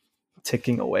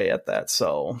ticking away at that.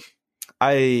 So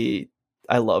I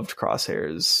loved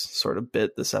Crosshair's sort of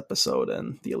bit this episode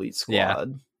and the Elite Squad. Yeah.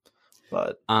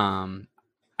 But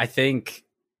I think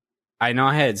I know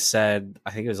I had said,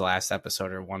 I think it was the last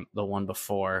episode or the one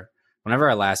before, whenever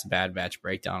our last Bad Batch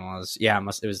breakdown was,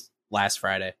 it was last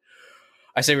Friday.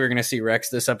 I said we were going to see Rex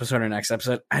this episode or next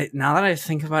episode. Now that I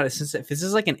think about it, since if this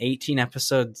is like an 18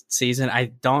 episode season, I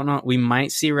don't know. We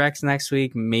might see Rex next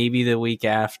week, maybe the week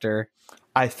after.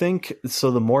 I think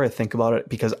so. The more I think about it,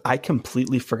 because I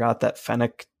completely forgot that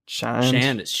Fennec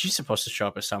Shand, she's supposed to show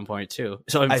up at some point too.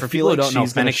 So for people who don't know,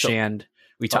 Fennec Shand,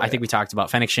 I think we talked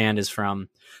about Fennec Shand is from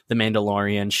The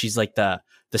Mandalorian. She's like the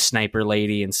sniper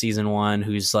lady in season 1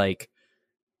 who's like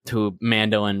who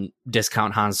Mando and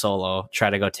Discount Han Solo try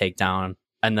to go take down,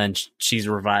 and then she's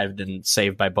revived and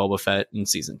saved by Boba Fett in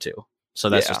season 2. So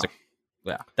that's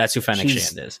that's who Fennec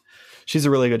Shand is. She's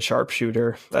a really good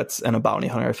sharpshooter. And a bounty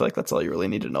hunter. I feel like that's all you really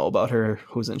need to know about her.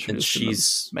 Who's introduced?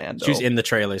 She's Mando. She's in the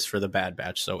trailers for the Bad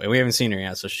Batch, so we haven't seen her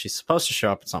yet. So she's supposed to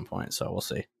show up at some point. So we'll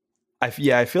see. I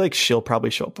feel like she'll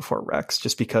probably show up before Rex,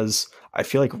 just because I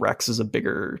feel like Rex is a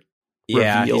bigger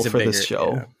reveal for this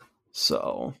show. Yeah.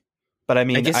 So, but I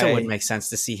mean, I guess it would make sense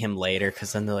to see him later,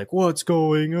 because then they're like, "What's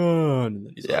going on?" And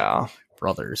then he's like,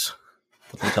 brothers,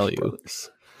 let me tell you,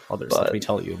 let me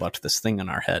tell you about this thing in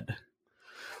our head.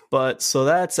 But so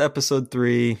that's episode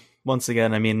 3. Once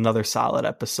again, I mean, another solid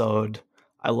episode.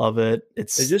 I love it.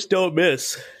 They just don't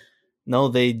miss. No,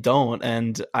 they don't,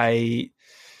 and I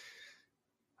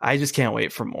just can't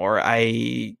wait for more.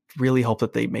 I really hope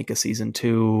that they make a season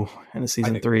 2 and a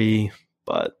season 3,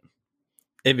 but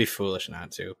it'd be foolish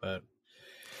not to. But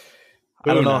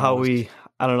I don't know how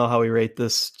we rate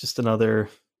this. Just another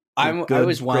I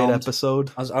was whelmed. Great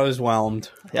episode. I was whelmed.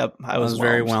 Yep, I was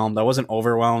very whelmed. I wasn't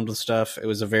overwhelmed with stuff. It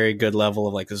was a very good level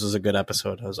of like, this was a good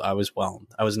episode. I was whelmed.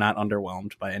 I was not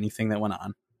underwhelmed by anything that went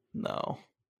on. No.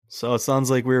 So it sounds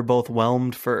like we were both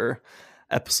whelmed for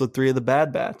episode 3 of the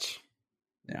Bad Batch.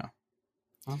 Yeah.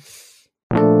 Well.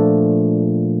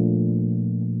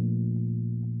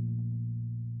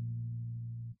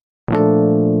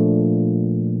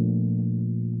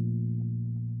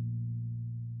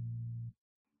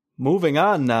 Moving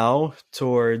on now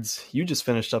towards, you just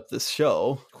finished up this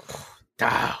show.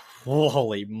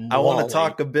 Holy moly. I want to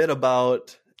talk a bit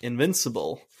about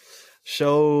Invincible,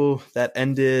 show that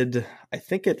ended, I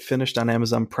think it finished on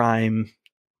Amazon Prime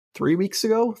 3 weeks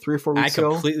ago, 3 or 4 weeks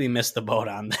ago. I completely missed the boat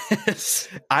on this.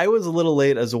 I was a little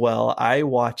late as well. I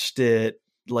watched it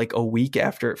like a week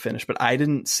after it finished, but I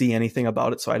didn't see anything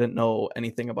about it, so I didn't know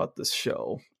anything about this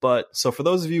show. But so for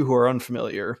those of you who are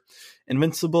unfamiliar,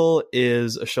 Invincible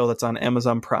is a show that's on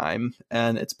Amazon Prime,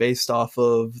 and it's based off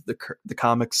of the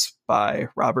comics by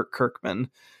Robert Kirkman.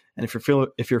 And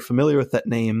if you're familiar with that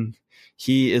name,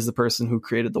 he is the person who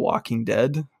created The Walking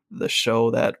Dead, the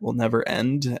show that will never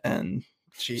end. And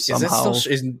somehow,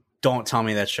 don't tell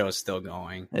me that show is still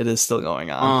going. It is still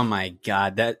going on. Oh my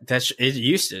god, it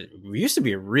used to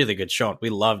be a really good show. We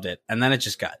loved it, and then it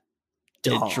just got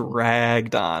dumb. It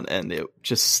dragged on, and it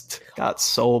just got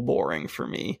so boring for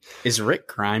me. Is Rick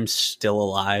Grimes still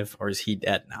alive, or is he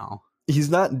dead now? He's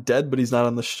not dead, but he's not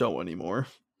on the show anymore.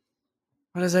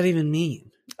 What does that even mean?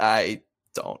 I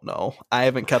don't know. I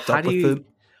haven't kept up with it.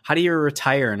 How do you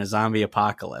retire in a zombie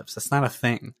apocalypse? That's not a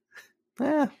thing.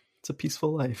 It's a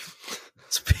peaceful life.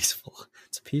 It's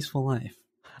a peaceful life.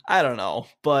 I don't know,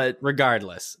 but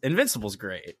regardless, Invincible's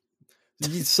great.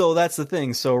 So that's the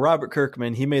thing. So Robert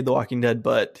Kirkman, he made The Walking Dead,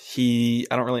 but I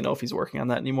don't really know if he's working on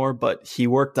that anymore, but he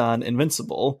worked on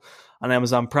Invincible on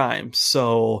Amazon Prime.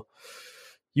 So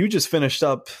you just finished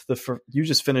up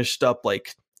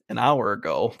like an hour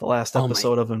ago, the last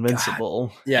episode of Invincible.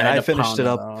 God. Yeah. And I finished it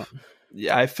up.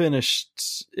 Yeah, I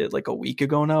finished it like a week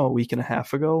and a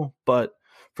half ago. But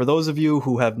for those of you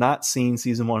who have not seen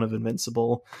season 1 of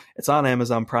Invincible, it's on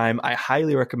Amazon Prime. I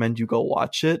highly recommend you go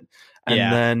watch it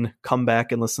and then come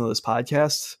back and listen to this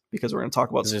podcast, because we're going to talk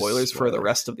about spoilers for the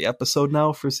rest of the episode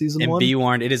now for season 1. And be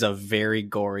warned, it is a very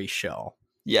gory show.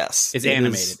 Yes. It's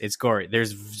animated. It's gory.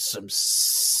 There's some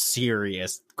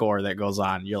serious gore that goes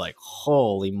on. You're like,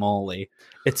 holy moly.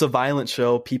 It's a violent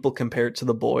show. People compare it to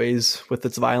The Boys with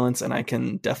its violence, and I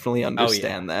can definitely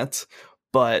understand that.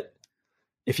 But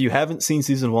If you haven't seen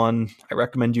season 1, I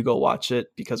recommend you go watch it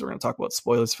because we're going to talk about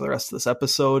spoilers for the rest of this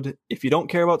episode. If you don't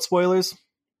care about spoilers,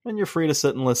 then you're free to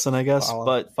sit and listen, I guess,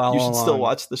 but you should still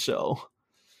watch the show.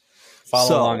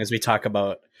 Follow along as we talk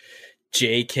about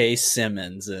J.K.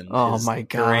 Simmons and his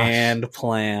grand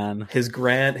plan.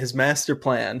 His master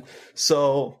plan.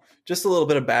 So just a little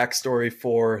bit of backstory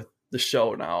for the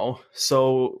show now.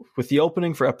 So with the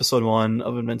opening for episode 1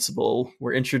 of Invincible,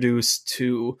 we're introduced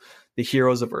to the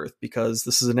heroes of Earth because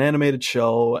this is an animated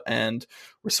show and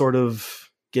we're sort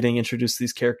of getting introduced to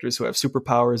these characters who have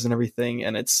superpowers and everything,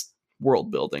 and it's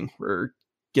world building. We're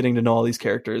getting to know all these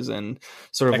characters and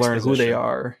sort of learn who they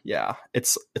are. Yeah,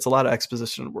 it's a lot of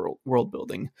exposition, world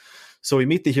building. So we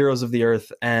meet the heroes of the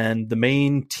Earth, and the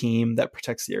main team that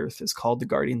protects the Earth is called the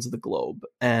Guardians of the Globe,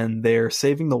 and they're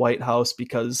saving the White House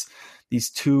because these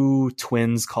 2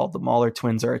 twins called the Mauler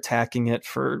twins are attacking it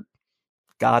for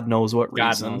God knows what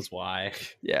reason. God knows why.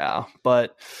 Yeah,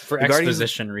 but for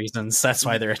exposition reasons, that's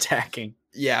why they're attacking.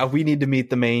 Yeah, we need to meet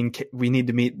the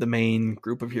main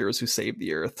group of heroes who save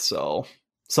the Earth. So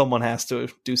someone has to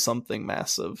do something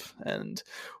massive, and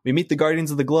we meet the Guardians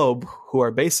of the Globe, who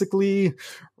are basically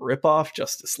rip-off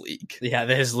Justice League. Yeah,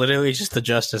 there's literally just the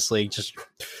Justice League, just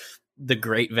the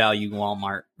Great Value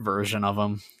Walmart version of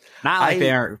them. Not like they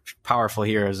aren't powerful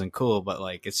heroes and cool, but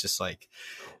like it's just like.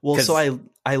 Well, so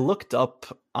I looked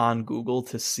up on Google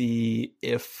to see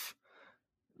if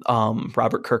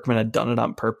Robert Kirkman had done it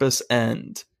on purpose,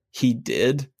 and he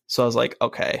did. So I was like,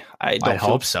 okay, I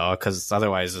hope so, because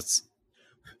otherwise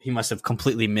he must have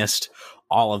completely missed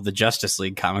all of the Justice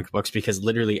League comic books, because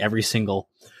literally every single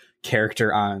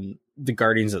character on the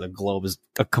Guardians of the Globe is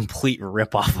a complete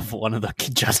ripoff of one of the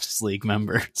Justice League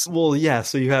members. Well, yeah,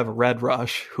 so you have Red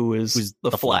Rush, who's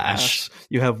the Flash.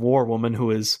 You have War Woman,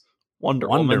 who is Wonder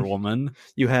Woman.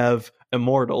 You have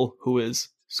Immortal, who is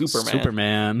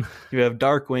Superman. You have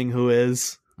Darkwing, who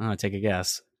is... Oh, take a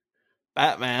guess.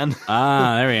 Batman.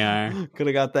 Ah, there we are. Could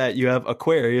have got that. You have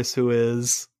Aquarius, who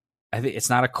is... I think it's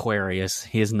not Aquarius.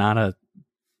 He is not a...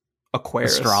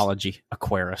 Aquarius. Astrology.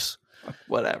 Aquarius.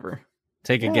 Whatever.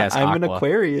 Take a guess, I'm Aqua. an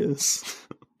Aquarius.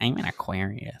 I'm an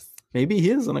Aquarius. Maybe he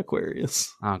is an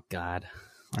Aquarius. Oh, God.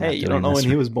 Hey, you don't know when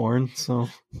he was born, so...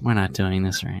 We're not doing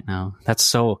this right now. I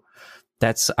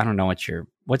don't know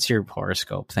what's your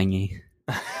horoscope thingy.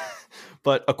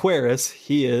 But Aquarius,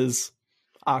 he is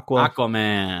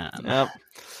Aquaman. Yep.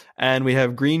 And we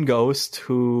have Green Ghost,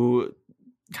 who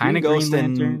kind of Green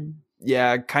Lantern.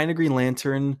 Yeah, kind of Green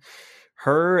Lantern.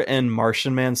 Her and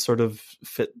Martian Man sort of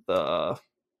fit the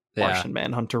Martian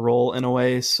Manhunter role in a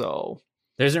way. So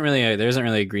there isn't really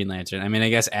a Green Lantern. I mean, I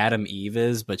guess Adam Eve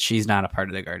is, but she's not a part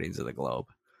of the Guardians of the Globe.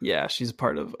 Yeah, she's a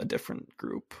part of a different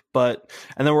group. And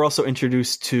then we're also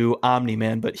introduced to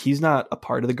Omni-Man, but he's not a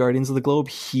part of the Guardians of the Globe.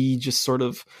 He just sort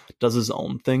of does his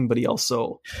own thing, but he's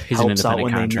an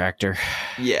independent contractor.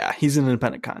 Yeah, he's an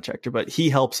independent contractor, but he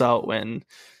helps out when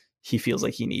he feels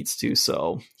like he needs to.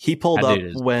 So he pulled up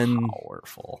when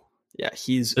powerful. Yeah,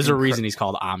 there's a reason he's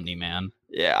called Omni-Man.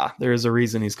 Yeah, there is a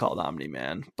reason he's called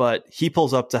Omni-Man. But he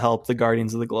pulls up to help the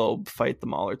Guardians of the Globe fight the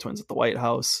Mauler twins at the White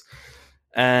House.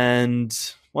 And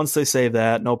once they save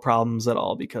that, no problems at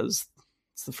all, because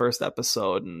it's the first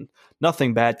episode and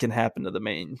nothing bad can happen to the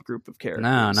main group of characters.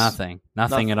 No,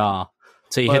 nothing at all.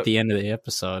 Until you hit the end of the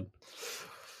episode.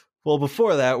 Well,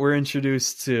 before that, we're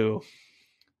introduced to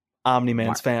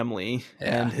Omni-Man's family,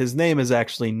 and his name is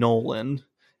actually Nolan,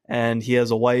 and he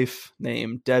has a wife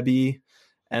named Debbie,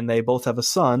 and they both have a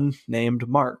son named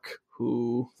Mark,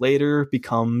 who later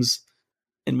becomes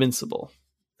Invincible,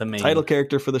 the main title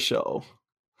character for the show.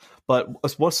 But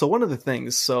so one of the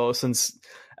things, since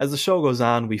as the show goes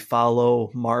on, we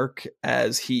follow Mark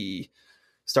as he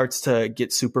starts to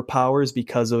get superpowers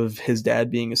because of his dad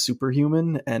being a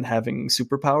superhuman and having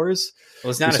superpowers.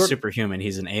 Well, he's not a superhuman.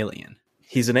 He's an alien.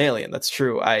 He's an alien. That's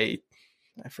true. I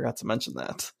forgot to mention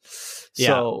that. Yeah.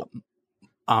 So,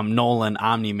 Nolan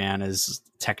Omni-Man is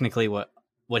technically what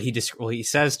he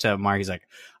says to Mark. He's like,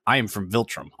 "I am from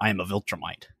Viltrum. I am a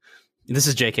Viltrumite." This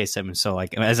is J.K. Simmons, so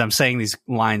like as I'm saying these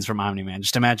lines from Omni-Man,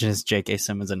 just imagine it's J.K.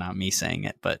 Simmons and not me saying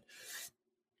it. But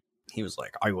he was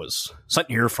like, "I was sent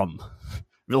here from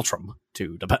Viltrum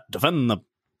to defend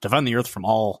the Earth from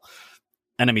all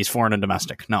enemies, foreign and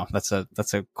domestic." No, that's a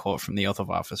quote from the oath of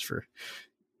office for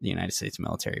the United States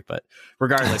military. But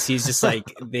regardless, he's just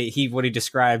like what he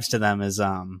describes to them is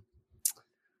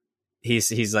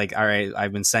he's like, "All right,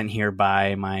 I've been sent here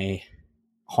by my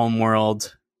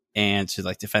homeworld and to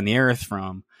like defend the Earth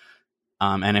from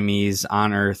enemies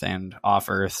on Earth and off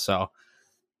Earth." So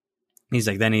he's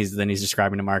like, then he's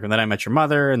describing to Mark, and then I met your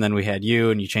mother, and then we had you,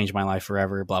 and you changed my life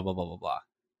forever, blah blah blah blah blah.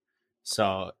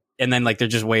 So and then like they're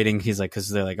just waiting. He's like, because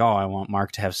they're like, oh, I want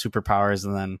Mark to have superpowers,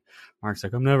 and then Mark's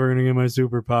like, I'm never gonna get my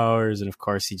superpowers, and of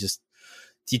course he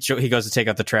goes to take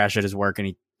out the trash at his work, and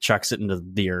he chucks it into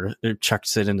the earth, or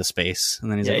chucks it into space,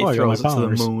 and then he's like, oh, he I got my throws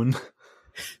it to the moon.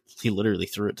 He literally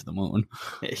threw it to the moon.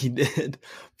 Yeah, he did.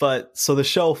 But so the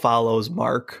show follows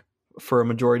Mark for a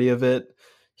majority of it.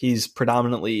 He's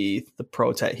predominantly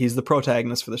he's the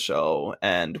protagonist for the show,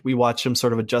 and we watch him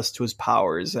sort of adjust to his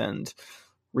powers and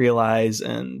realize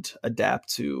and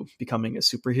adapt to becoming a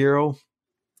superhero.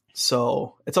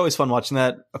 So it's always fun watching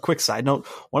that. A quick side note,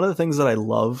 one of the things that I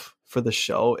love for the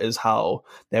show is how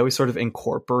they always sort of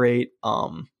incorporate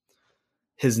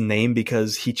his name,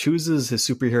 because he chooses his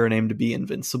superhero name to be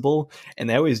Invincible, and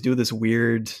they always do this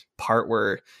weird part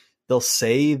where they'll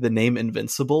say the name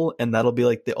Invincible and that'll be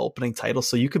like the opening title.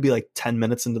 So you could be like 10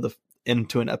 minutes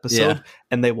into an episode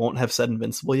and they won't have said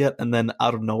Invincible yet, and then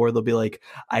out of nowhere they'll be like,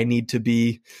 I need to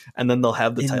be, and then they'll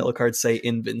have the title card say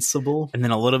Invincible, and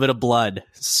then a little bit of blood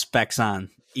specks on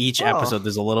each episode.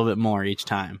 There's a little bit more each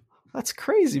time. That's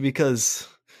crazy, because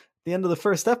the end of the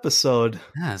first episode,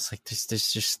 it's like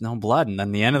there's just no blood, and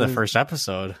then the end of the first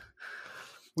episode,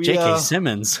 J.K.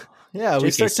 Simmons,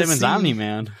 J.K. Simmons,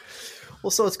 Omni-Man.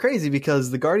 Well, so it's crazy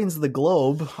because the Guardians of the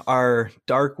Globe are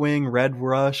Darkwing, Red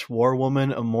Rush, War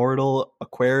Woman, Immortal,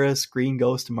 Aquarius, Green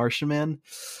Ghost, and Martian Man.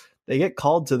 They get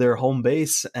called to their home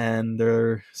base, and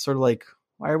they're sort of like,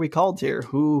 why are we called here?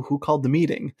 Who called the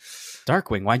meeting?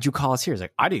 Darkwing, why'd you call us here? It's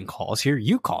like, I didn't call us here.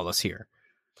 You called us here.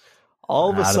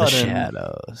 All of a sudden,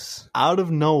 shadows, out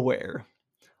of nowhere,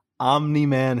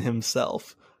 Omni-Man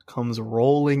himself comes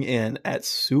rolling in at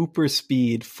super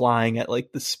speed, flying at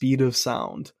like the speed of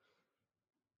sound,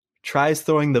 tries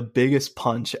throwing the biggest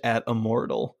punch at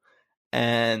Immortal,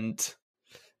 and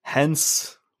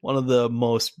hence one of the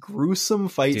most gruesome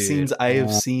fight scenes I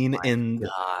have seen in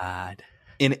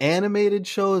animated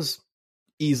shows.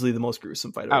 Easily the most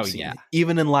gruesome fight I've ever seen.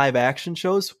 Even in live action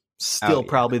shows, still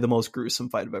probably the most gruesome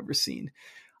fight I've ever seen.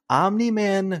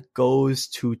 Omni-Man goes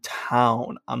to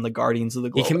town on the Guardians of the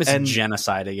Globe. He commits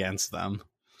genocide against them.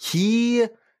 He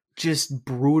just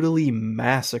brutally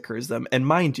massacres them. And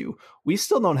mind you, we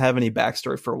still don't have any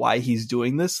backstory for why he's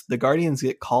doing this. The Guardians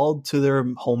get called to their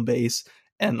home base,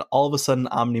 and all of a sudden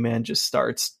Omni-Man just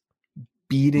starts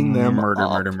beating them up.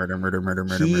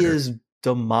 Murder. He is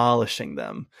demolishing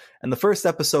them. And the first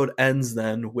episode ends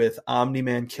then with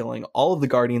Omni-Man killing all of the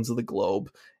Guardians of the Globe,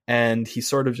 and he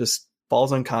sort of just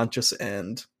falls unconscious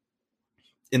and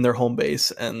in their home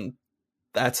base, and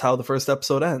that's how the first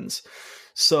episode ends.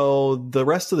 So the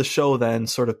rest of the show then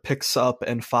sort of picks up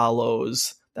and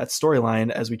follows that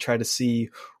storyline as we try to see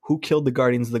who killed the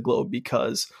Guardians of the Globe,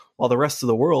 because while the rest of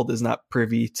the world is not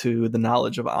privy to the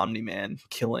knowledge of Omni-Man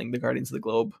killing the Guardians of the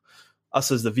Globe, us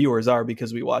as the viewers are,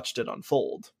 because we watched it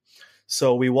unfold.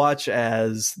 So we watch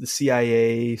as the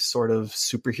CIA sort of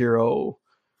superhero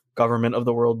government of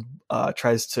the world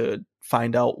tries to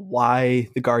find out why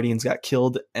the Guardians got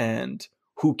killed and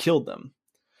who killed them.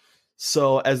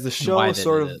 So as the show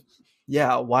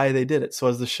why they did it. So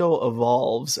as the show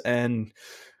evolves and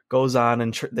goes on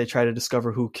and they try to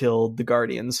discover who killed the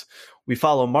Guardians, we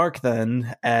follow Mark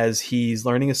then as he's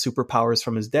learning his superpowers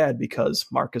from his dad, because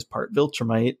Mark is part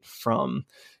Viltrumite from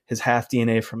his half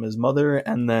DNA from his mother,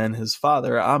 and then his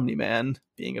father, Omni-Man,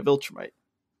 being a Viltrumite.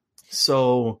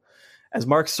 So as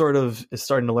Mark sort of is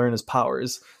starting to learn his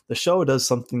powers, the show does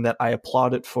something that I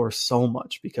applaud it for so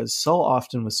much, because so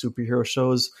often with superhero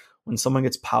shows, when someone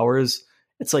gets powers,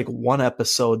 it's like one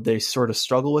episode they sort of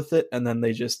struggle with it, and then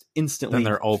they just instantly... Then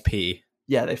they're OP.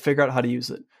 Yeah, they figure out how to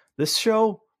use it. This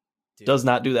show does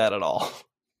not do that at all.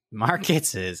 Mark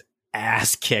gets his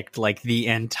ass kicked like the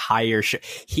entire show.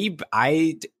 He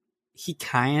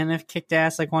kind of kicked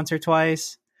ass like once or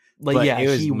twice. Like, but it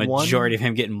was majority of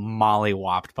him getting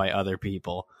molly-whopped by other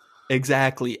people.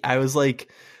 Exactly. I was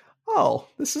like, oh,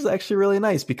 this is actually really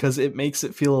nice, because it makes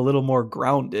it feel a little more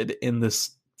grounded in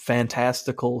this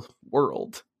fantastical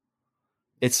world.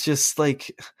 It's just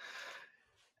like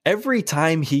every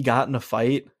time he got in a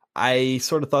fight, I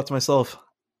sort of thought to myself,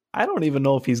 I don't even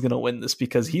know if he's going to win this,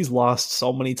 because he's lost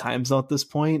so many times now at this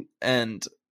point, and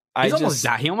he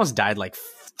almost died like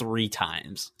 3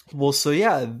 times. Well, so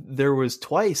yeah, there was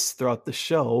twice throughout the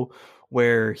show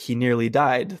where he nearly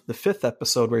died. The 5th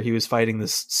episode where he was fighting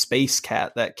this space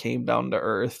cat that came down to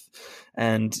Earth,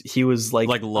 and he was like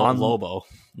Lobo.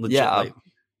 Legit, like,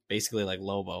 basically like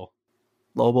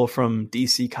Lobo from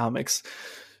DC Comics.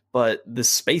 But the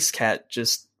space cat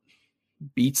just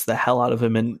beats the hell out of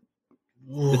him, and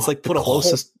it's like the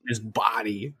closest in his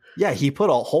body. Yeah, he put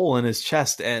a hole in his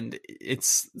chest, and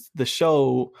it's the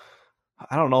show.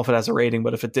 I don't know if it has a rating,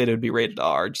 but if it did, it would be rated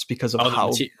R just because of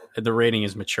how the rating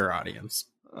is mature audience.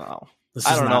 Oh, this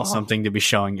is not something to be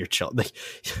showing your children. Like,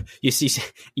 you see,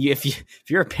 if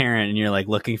you're a parent and you're like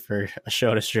looking for a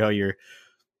show to show your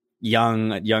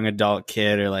young adult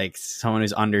kid or like someone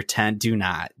who's under 10, do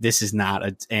not. This is not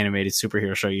an animated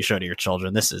superhero show you show to your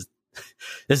children. This is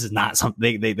not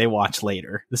something they watch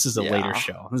later. This is a later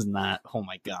show. This is not. Oh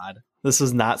my god. This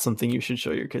is not something you should show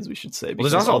your kids, we should say. Well,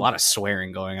 there's also a lot of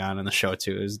swearing going on in the show,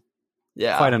 too. There's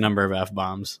quite a number of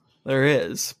F-bombs. There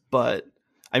is. But,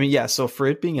 I mean, yeah, so for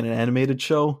it being an animated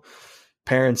show,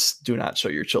 parents do not show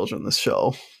your children this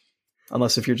show.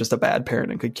 Unless if you're just a bad parent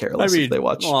and could care less if they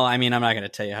watch. Well, I mean, I'm not going to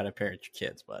tell you how to parent your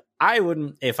kids, but I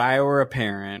wouldn't, if I were a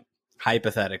parent,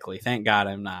 hypothetically, thank God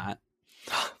I'm not,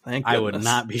 I would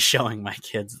not be showing my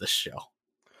kids this show.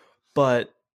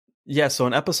 But... yeah, so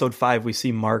in episode 5, we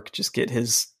see Mark just get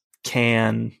his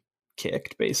can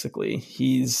kicked, basically.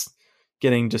 He's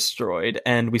getting destroyed,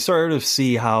 and we sort of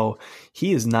see how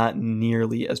he is not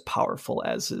nearly as powerful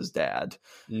as his dad.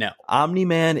 No.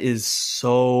 Omni-Man is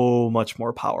so much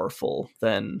more powerful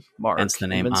than Mark. Hence the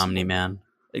name Omni-Man.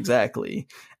 Exactly.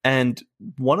 And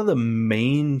one of the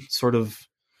main sort of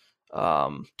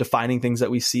defining things that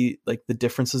we see, like the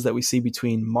differences that we see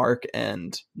between Mark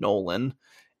and Nolan,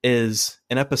 is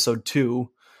in episode 2,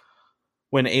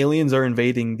 when aliens are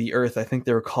invading the Earth. I think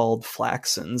they're called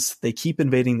Flaxons. They keep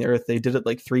invading the Earth. They did it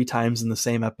like 3 times in the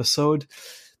same episode.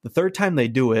 The third time they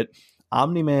do it,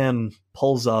 Omni-Man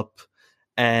pulls up,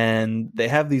 and they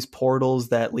have these portals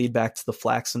that lead back to the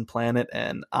Flaxon planet,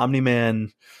 and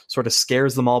Omni-Man sort of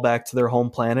scares them all back to their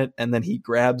home planet, and then he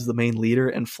grabs the main leader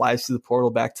and flies through the portal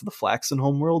back to the Flaxon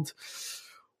homeworld.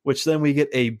 Which then we get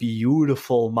a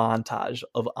beautiful montage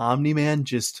of Omni-Man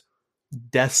just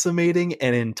decimating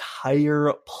an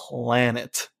entire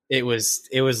planet. It was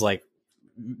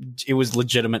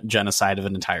legitimate genocide of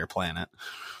an entire planet.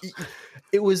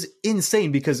 It was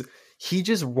insane because he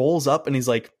just rolls up and he's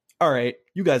like, all right,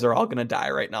 you guys are all going to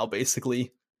die right now,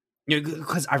 basically.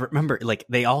 Because I remember, like,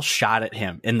 they all shot at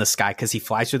him in the sky because he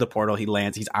flies through the portal, he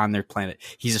lands, he's on their planet,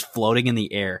 he's just floating in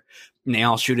the air, and they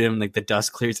all shoot at him, like the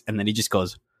dust clears, and then he just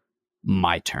goes,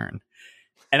 my turn.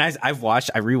 And I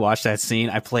rewatched that scene.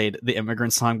 I played the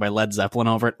Immigrant Song by Led Zeppelin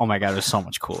over it. Oh my god, it was so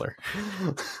much cooler.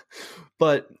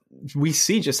 But we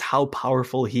see just how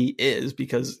powerful he is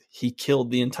because he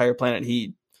killed the entire planet.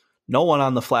 No one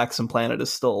on the Flaxon planet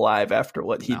is still alive after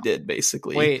what he did,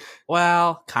 basically. Wait,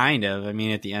 well, kind of. I mean,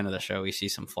 at the end of the show, we see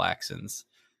some Flaxons,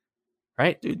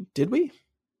 right? Dude, did we?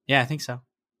 Yeah, I think so.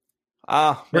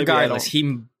 Regardless,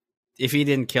 if he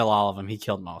didn't kill all of them, he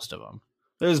killed most of them.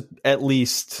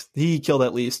 He killed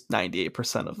at least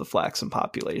 98% of the Flaxon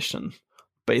population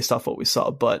based off what we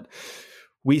saw. But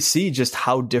we see just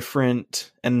how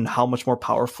different and how much more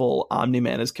powerful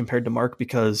Omni-Man is compared to Mark,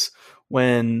 because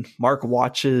when Mark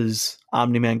watches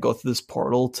Omni-Man go through this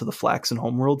portal to the Flaxon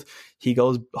homeworld, he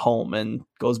goes home and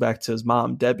goes back to his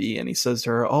mom, Debbie, and he says to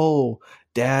her, "Oh,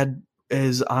 Dad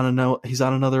is he's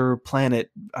on another planet.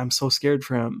 I'm so scared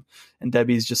for him." And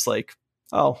Debbie's just like,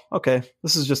 "Oh, okay.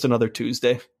 This is just another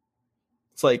Tuesday."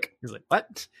 It's like, he's like,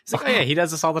 what? He's like, oh yeah, he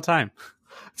does this all the time.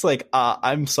 It's like,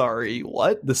 I'm sorry,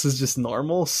 what? This is just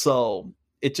normal. So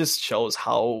it just shows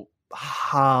how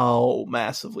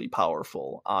massively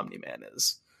powerful Omni-Man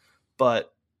is.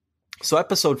 But so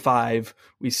episode 5,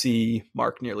 we see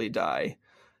Mark nearly die.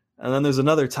 And then there's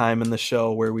another time in the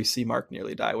show where we see Mark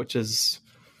nearly die, which is,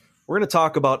 we're going to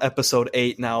talk about episode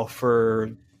 8 now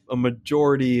for a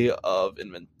majority of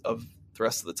the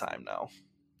rest of the time now.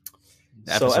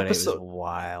 Episode 8 was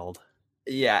wild.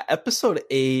 Yeah, episode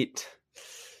 8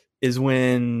 is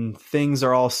when things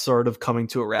are all sort of coming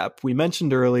to a wrap. We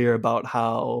mentioned earlier about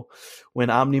how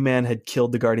when Omni-Man had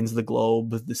killed the Guardians of the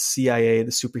Globe, the CIA,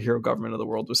 the superhero government of the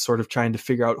world, was sort of trying to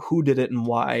figure out who did it and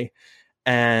why.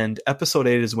 And episode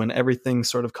 8 is when everything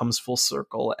sort of comes full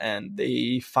circle, and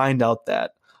they find out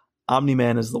that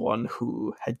Omni-Man is the one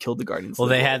who had killed the Guardians of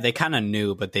the Globe. They kind of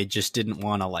knew, but they just didn't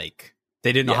want to,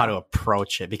 they didn't know how to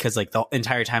approach it, because the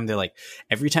entire time they're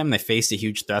every time they faced a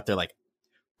huge threat, they're like,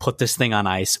 put this thing on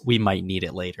ice. We might need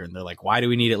it later. And they're like, why do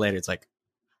we need it later? It's like,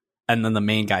 and then the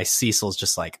main guy, Cecil's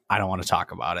just like, I don't want to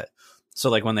talk about it. So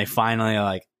when they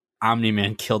finally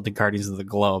Omni-Man killed the Guardians of the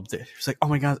Globe, it's like, oh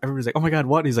my God, everybody's like, oh my God,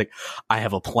 what? And he's like, I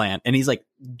have a plan. And he's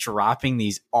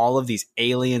dropping all of these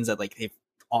aliens that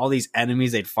all these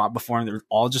enemies they'd fought before, and they're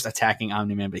all just attacking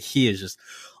Omni-Man, but he is just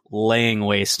laying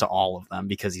waste to all of them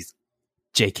because he's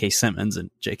J.K. Simmons, and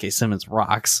J.K. Simmons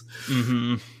rocks.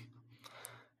 Mm-hmm.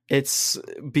 It's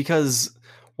because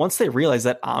once they realized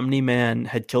that Omni-Man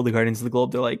had killed the Guardians of the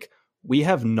Globe, they're like, we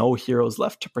have no heroes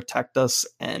left to protect us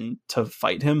and to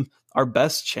fight him. our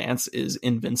best chance is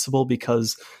Invincible,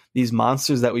 because these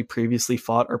monsters that we previously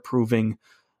fought are proving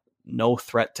no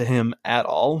threat to him at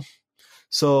all.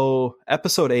 So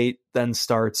episode 8 then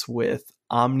starts with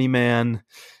Omni-Man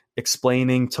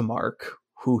explaining to Mark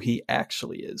who he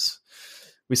actually is.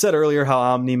 We said earlier how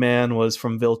Omni-Man was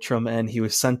from Viltrum, and he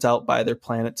was sent out by their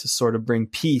planet to sort of bring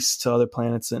peace to other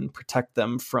planets and protect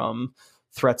them from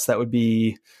threats that would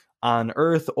be on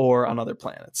Earth or on other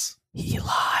planets. He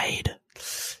lied.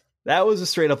 That was a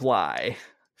straight up lie.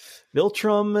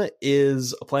 Viltrum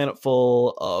is a planet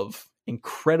full of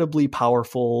incredibly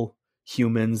powerful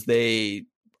humans. They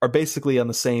are basically on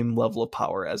the same level of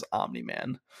power as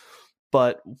Omni-Man.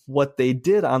 But what they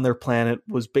did on their planet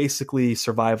was basically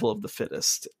survival of the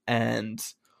fittest, and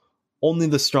only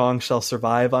the strong shall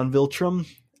survive on Viltrum,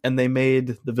 and they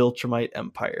made the Viltrumite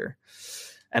Empire.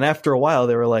 And after a while,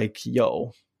 they were like,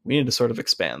 yo, we need to sort of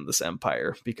expand this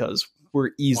empire because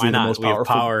we're easily the most powerful. We have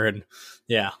power, and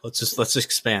let's just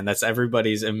expand. That's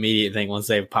everybody's immediate thing. Once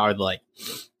they have power, they're like,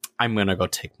 I'm going to go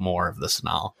take more of this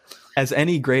now. As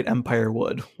any great empire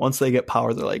would. Once they get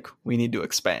power, they're like, we need to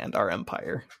expand our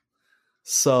empire.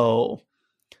 So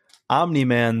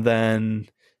Omni-Man then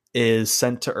is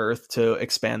sent to Earth to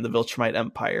expand the Viltrumite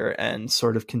Empire and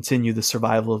sort of continue the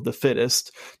survival of the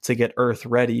fittest to get Earth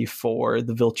ready for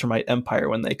the Viltrumite Empire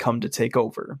when they come to take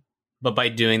over. But by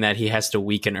doing that, he has to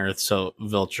weaken Earth so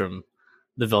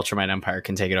the Viltrumite Empire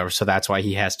can take it over. So that's why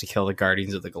he has to kill the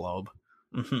Guardians of the Globe.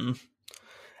 Mm-hmm.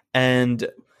 And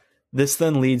this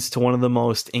then leads to one of the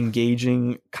most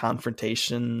engaging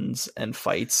confrontations and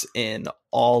fights in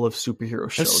all of superhero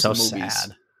shows and movies.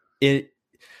 Sad.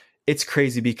 It's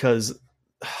crazy because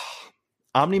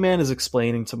Omni-Man is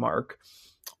explaining to Mark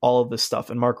all of this stuff,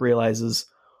 and Mark realizes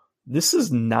this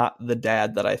is not the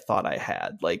dad that I thought I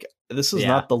had. Like, this is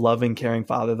not the loving, caring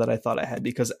father that I thought I had,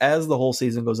 because as the whole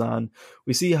season goes on,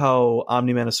 we see how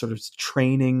Omni-Man is sort of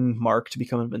training Mark to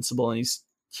become invincible, and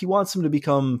he wants him to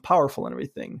become powerful and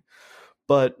everything.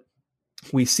 But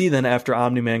we see then after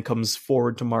Omni-Man comes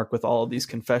forward to Mark with all of these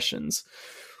confessions,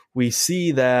 we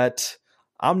see that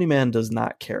Omni-Man does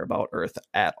not care about Earth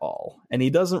at all. And he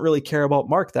doesn't really care about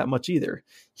Mark that much either.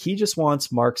 He just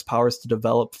wants Mark's powers to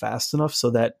develop fast enough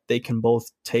so that they can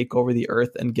both take over the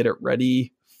Earth and get it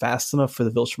ready fast enough for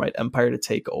the Viltrumite Empire to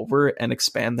take over and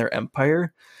expand their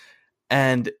empire.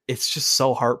 And it's just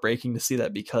so heartbreaking to see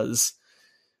that, because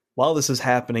while this is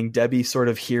happening, Debbie sort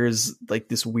of hears like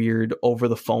this weird over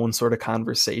the phone sort of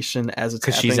conversation as it's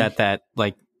happening. Because she's at that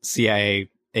like CIA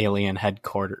alien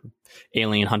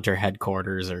hunter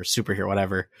headquarters or superhero,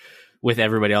 whatever, with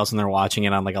everybody else, and they're watching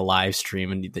it on like a live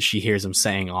stream, and she hears him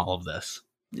saying all of this.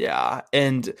 Yeah.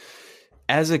 And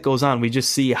as it goes on, we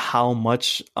just see how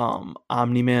much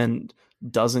Omni-Man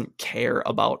doesn't care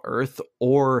about Earth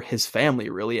or his family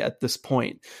really at this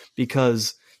point,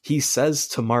 because he says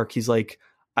to Mark, he's like,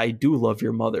 I do love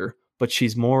your mother, but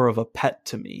she's more of a pet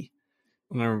to me.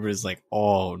 And everybody's like,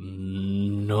 oh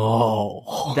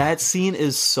no. That scene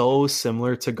is so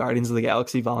similar to Guardians of the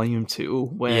Galaxy Volume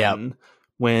 2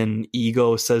 when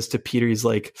Ego says to Peter, he's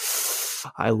like,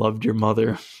 I loved your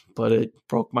mother, but it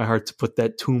broke my heart to put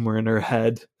that tumor in her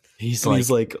head. He's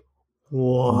like,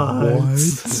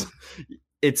 what?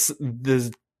 It's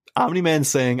the Omni-Man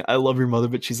saying, I love your mother,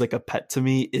 but she's like a pet to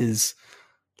me, is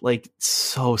like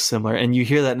so similar. And you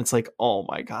hear that and it's like, oh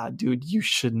my God, dude, you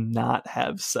should not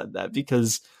have said that,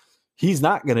 because he's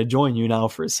not going to join you now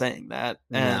for saying that.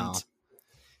 And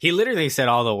he literally said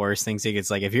all the worst things. He gets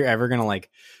like, if you're ever going to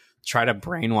like try to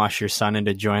brainwash your son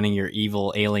into joining your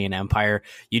evil alien empire,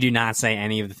 you do not say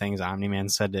any of the things Omni-Man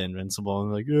said to Invincible.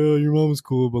 And like, yeah, your mom was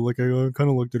cool, but like I kind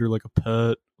of looked at her like a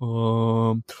pet.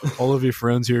 All of your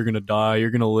friends here are going to die. You're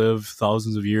going to live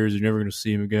thousands of years. You're never going to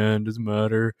see him again. Doesn't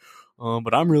matter.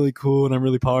 But I'm really cool and I'm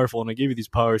really powerful and I gave you these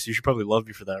powers, so you should probably love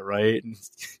me for that, right? And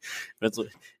that's what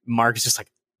Mark's just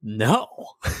like, no.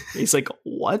 He's like,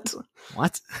 what?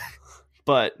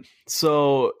 But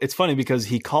so it's funny because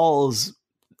he calls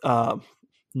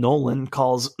Nolan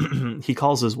calls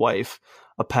his wife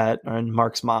a pet, and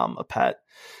Mark's mom a pet.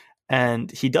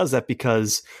 And he does that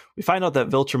because we find out that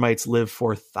Viltrumites live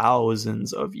for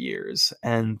thousands of years,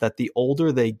 and that the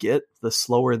older they get, the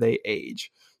slower they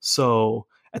age. So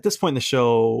at this point in the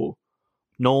show,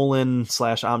 Nolan /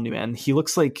 Omni-Man, he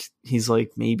looks like he's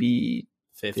like maybe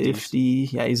 50.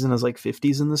 Yeah, he's in his like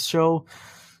 50s in this show.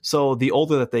 So the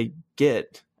older that they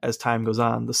get as time goes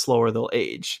on, the slower they'll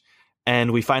age.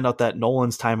 And we find out that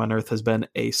Nolan's time on Earth has been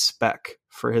a speck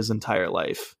for his entire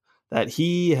life. That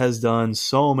he has done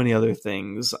so many other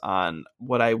things on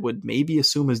what I would maybe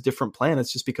assume is different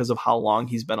planets just because of how long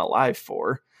he's been alive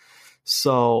for.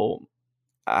 So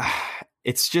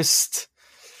it's just...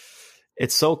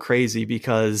 it's so crazy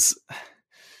because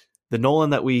the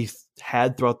Nolan that we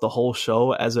had throughout the whole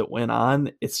show as it went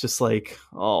on, it's just like,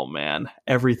 oh man,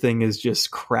 everything is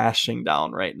just crashing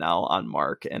down right now on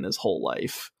Mark and his whole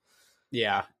life.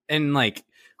 Yeah. And like,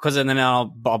 because then it all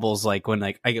bubbles like when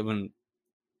like I get when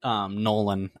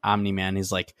Nolan Omni-Man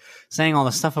is like saying all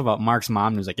the stuff about Mark's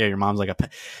mom, and he's like, yeah, your mom's like a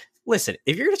listen,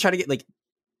 if you're gonna try to get like,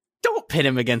 don't pit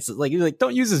him against it, like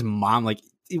don't use his mom. Like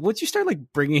once you start like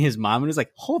bringing his mom, and he's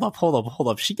like, hold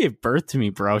up, she gave birth to me,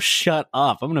 bro, shut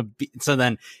up, I'm gonna be. So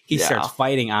then he starts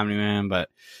fighting Omni-Man, but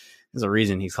there's a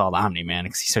reason he's called Omni-Man,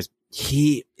 because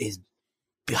he is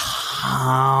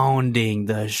pounding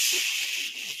the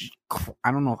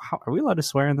I don't know how, are we allowed to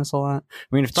swear in this a lot?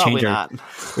 We're gonna have to change not.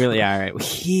 Really? Yeah, all right.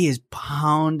 He is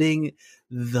pounding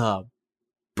the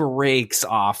brakes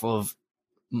off of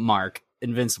Mark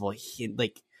Invincible. He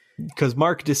like, because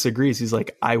Mark disagrees. He's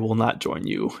like, I will not join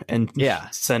you and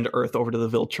send Earth over to the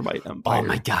Viltrumite Empire. Oh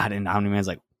my god! And Omni-Man's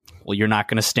like, well, you're not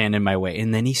gonna stand in my way.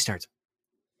 And then he starts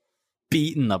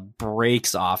beating the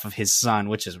brakes off of his son,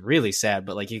 which is really sad.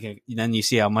 But like, then you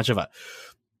see how much of a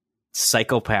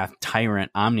psychopath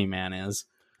tyrant Omni-Man is.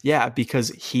 Yeah, because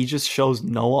he just shows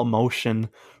no emotion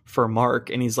for Mark,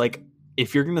 and he's like,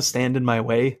 if you're gonna stand in my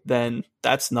way, then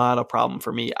that's not a problem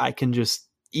for me. I can just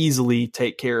easily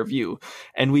take care of you.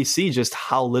 And we see just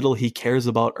how little he cares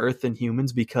about Earth and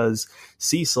humans, because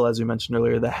Cecil, as we mentioned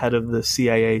earlier, the head of the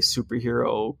CIA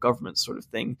superhero government sort of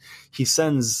thing, he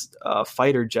sends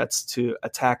fighter jets to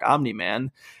attack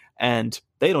Omni-Man, and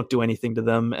they don't do anything to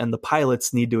them, and the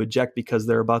pilots need to eject because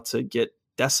they're about to get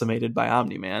decimated by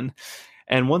Omni-Man.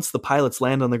 And once the pilots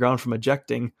land on the ground from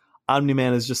ejecting,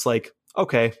 Omni-Man is just like,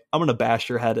 okay, I'm going to bash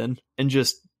your head in, and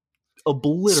just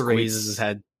obliterates. Squeezes his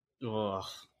head. Ugh.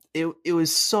 It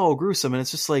was so gruesome, and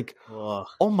it's just like, ugh.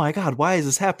 Oh my god, why is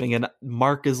this happening? And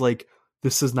Mark is like,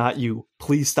 this is not you.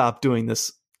 Please stop doing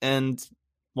this. And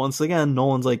once again,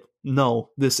 Nolan's like,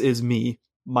 no, this is me.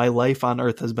 My life on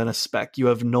Earth has been a speck. You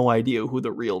have no idea who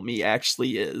the real me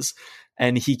actually is.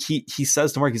 And he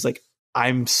says to Mark, he's like,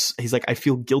 I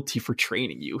feel guilty for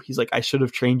training you. He's like, I should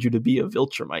have trained you to be a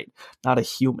Viltrumite, not a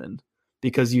human.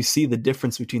 Because you see the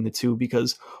difference between the two,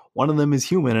 because one of them is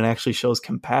human and actually shows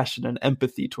compassion and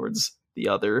empathy towards the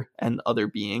other and other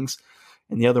beings.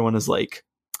 And the other one is like,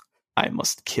 I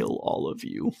must kill all of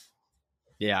you.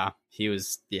 Yeah, it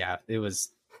was.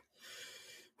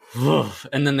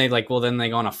 And then they go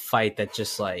on a fight that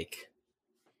just like,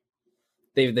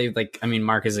 they like, I mean,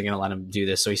 Mark isn't going to let him do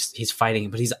this. So he's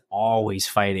fighting, but he's always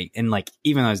fighting. And like,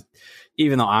 even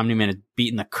though Omni-Man is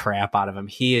beating the crap out of him,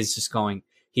 he is just going,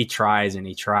 he tries and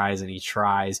he tries and he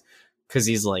tries, because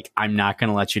he's like, I'm not going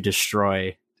to let you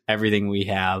destroy everything we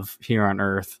have here on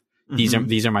Earth. Mm-hmm.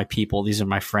 These are my people. These are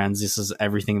my friends. This is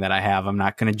everything that I have. I'm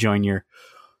not going to join your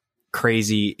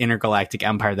crazy intergalactic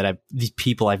empire these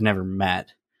people I've never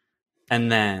met.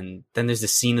 And then there's the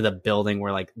scene of the building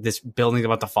where like this building's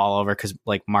about to fall over because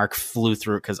like Mark flew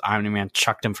through it because Omni-Man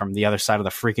chucked him from the other side of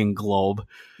the freaking globe.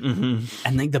 Mm-hmm.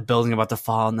 And like the building about to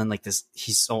fall, and then like this,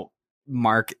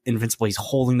 Mark Invincible, he's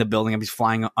holding the building up, he's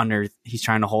flying under, he's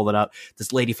trying to hold it up.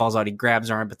 This lady falls out, he grabs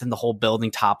her arm, but then the whole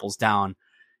building topples down,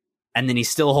 and then he's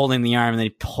still holding the arm, and then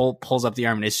he pulls up the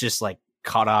arm, and it's just like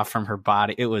cut off from her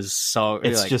body. It was so,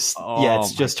 it's like, just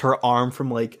it's just her arm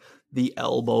from like the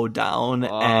elbow down,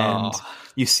 and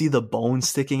you see the bone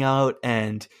sticking out,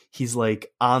 and he's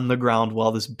like on the ground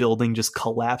while this building just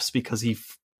collapsed because he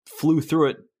flew through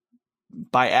it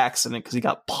by accident, because he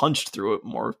got punched through it,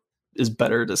 more is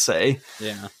better to say.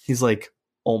 Yeah. He's like,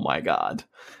 oh my god.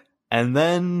 And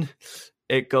then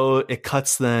it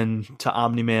cuts then to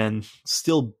Omni-Man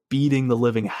still beating the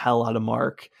living hell out of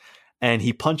Mark, and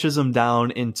he punches him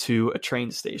down into a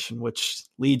train station, which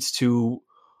leads to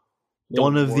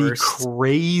one of the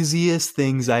craziest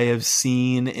things I have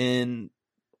seen in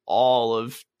all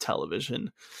of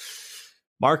television.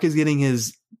 Mark is getting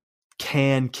his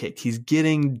can kicked. He's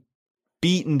getting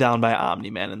beaten down by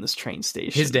Omni-Man in this train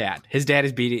station. His dad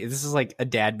is beating. This is like a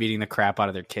dad beating the crap out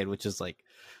of their kid, which is like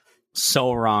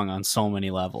so wrong on so many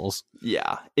levels.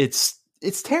 Yeah, it's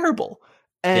terrible.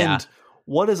 And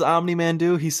what does Omni-Man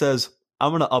do? He says, I'm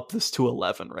going to up this to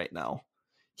 11 right now.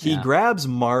 He grabs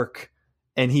Mark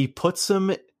and he puts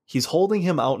him, he's holding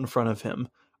him out in front of him.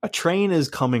 A train is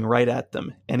coming right at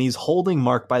them, and he's holding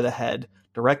Mark by the head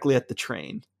directly at the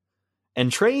train. And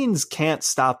trains can't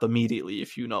stop immediately,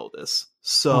 if you know this.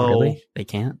 So really? They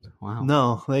can't? Wow.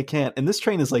 No, they can't. And this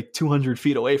train is like 200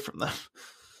 feet away from them.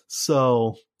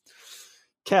 So,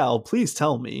 Cal, please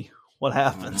tell me what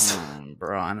happens.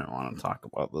 Bro, I don't want to talk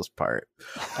about this part.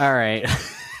 All right.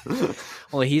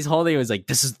 Well, he's holding it. Was like,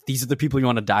 these are the people you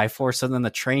want to die for. So then the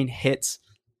train hits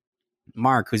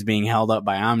Mark, who's being held up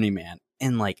by Omni-Man,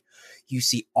 and like you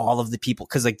see all of the people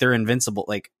because like they're invincible,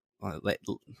 like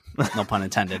no pun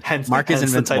intended. Mark is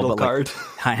invincible, but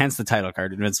like hence the title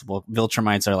card, invincible.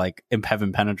 Viltrumites are like have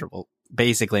impenetrable,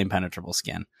 basically impenetrable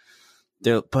skin.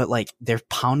 But like they're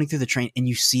pounding through the train, and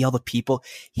you see all the people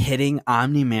hitting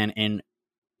Omni-Man and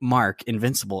Mark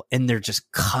Invincible, and they're just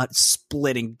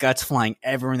splitting, guts flying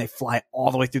everywhere, and they fly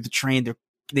all the way through the train.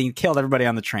 They killed everybody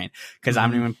on the train because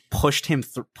Omni-Man pushed him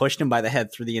by the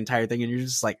head through the entire thing, and you're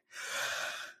just like,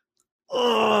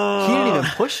 oh. He didn't even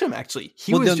push him. Actually,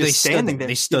 he was just standing there.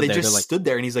 They just stood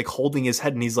there, and he's like holding his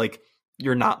head, and he's like,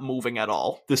 "You're not moving at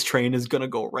all. This train is gonna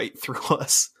go right through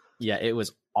us." Yeah, it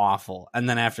was awful. And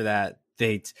then after that,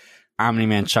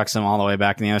 Omni-Man chucks them all the way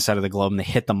back on the other side of the globe, and they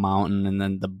hit the mountain, and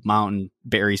then the mountain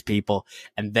buries people,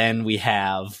 and then we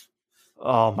have,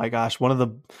 oh my gosh, one of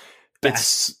the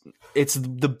best. It's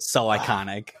the so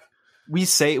iconic. We've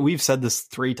said this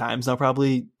 3 times now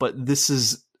probably, but this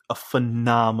is a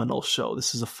phenomenal show.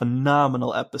 This is a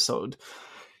phenomenal episode.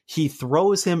 He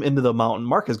throws him into the mountain.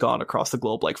 Mark has gone across the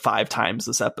globe like 5 times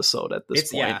this episode at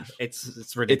this point. Yeah,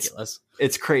 it's ridiculous.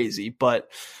 It's crazy. But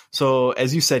so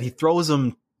as you said, he throws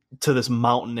him to this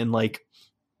mountain in like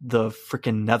the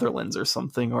freaking Netherlands or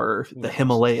something, or the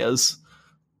Himalayas.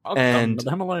 And the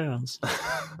Himalayas.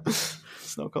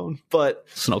 Snow cone. But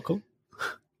snow cone.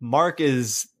 Mark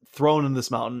is thrown in this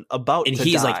mountain about to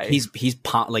he's die. Like he's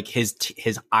like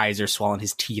his eyes are swollen,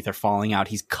 his teeth are falling out,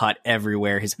 he's cut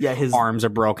everywhere, his arms are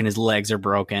broken, his legs are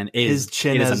broken, his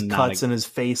chin has cuts, and his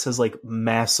face has like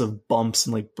massive bumps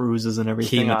and like bruises and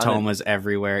everything. Hematomas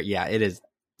everywhere. Yeah, it is.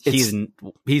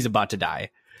 He's about to die.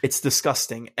 It's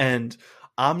disgusting. And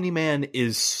Omni-Man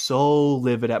is so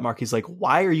livid at Mark. He's like,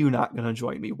 "Why are you not going to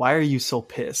join me? Why are you so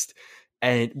pissed?"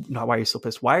 And not why are you so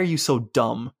pissed? Why are you so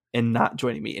dumb and not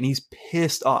joining me? And he's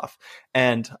pissed off.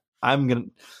 And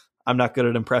I'm not good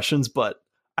at impressions, but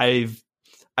I've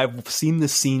seen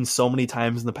this scene so many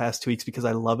times in the past 2 weeks because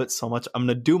I love it so much. I'm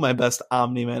gonna do my best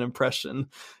Omni-Man impression.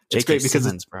 It's great because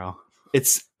Simmons, bro.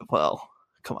 It's well,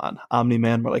 come on,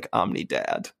 Omni-Man, we're like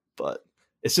Omni-Dad, but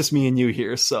it's just me and you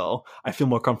here, so I feel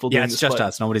more comfortable. Yeah, it's just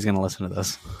us. Nobody's gonna listen to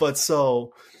this. But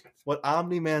so what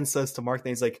Omni-Man says to Mark,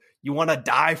 then he's like, "You want to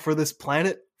die for this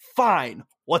planet? Fine.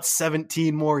 What's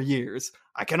 17 more years?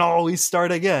 I can always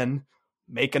start again.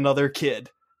 Make another kid."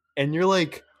 And you're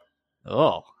like,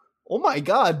 oh my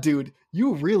God, dude,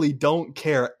 you really don't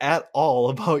care at all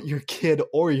about your kid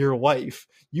or your wife.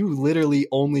 You literally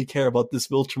only care about this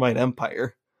Viltrumite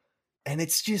empire. And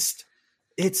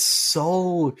it's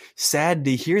so sad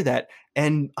to hear that.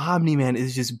 And Omni-Man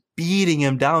is just beating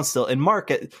him down still. And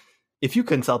Mark, if you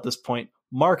couldn't tell at this point,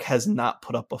 Mark has not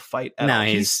put up a fight at all.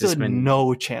 He's stood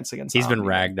no chance against him. He's been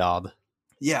ragdolled.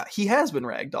 Yeah, he has been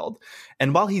ragdolled.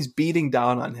 And while he's beating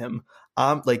down on him,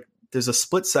 there's a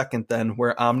split second then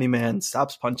where Omni-Man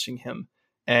stops punching him.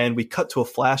 And we cut to a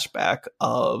flashback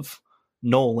of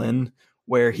Nolan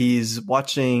where he's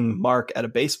watching Mark at a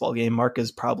baseball game. Mark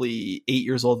is probably 8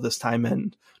 years old this time,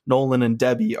 and Nolan and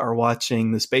Debbie are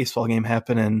watching this baseball game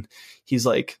happen. And he's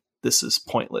like, "This is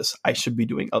pointless. I should be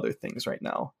doing other things right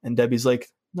now." And Debbie's like,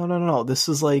 no. This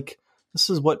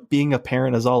is what being a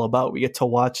parent is all about. We get to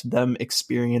watch them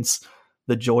experience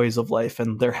the joys of life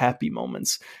and their happy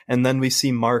moments. And then we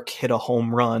see Mark hit a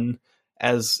home run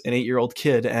as an 8-year-old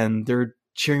kid, and they're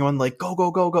cheering on like, "Go, go,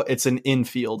 go, go." It's an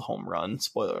infield home run,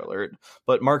 spoiler alert.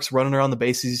 But Mark's running around the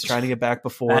bases. He's trying to get back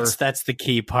before. That's the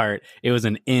key part. It was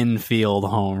an infield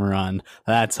home run.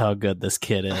 That's how good this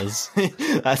kid is.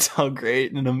 That's how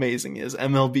great and amazing he is.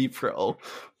 MLB pro.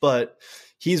 But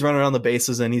he's running around the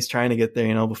bases and he's trying to get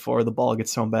there, before the ball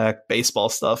gets thrown back. Baseball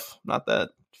stuff. Not that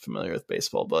familiar with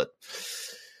baseball,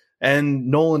 and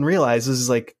Nolan realizes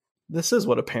like, this is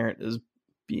what a parent is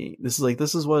being. This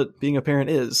is what being a parent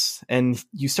is. And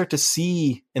you start to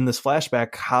see in this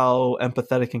flashback how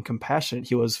empathetic and compassionate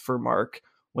he was for Mark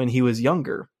when he was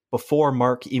younger, before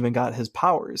Mark even got his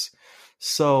powers.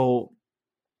 So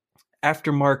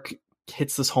after Mark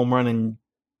hits this home run and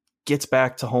gets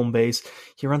back to home base,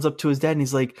 he runs up to his dad and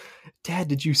he's like, "Dad,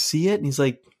 did you see it?" And he's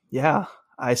like, "Yeah,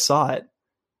 I saw it."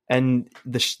 And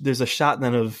there's a shot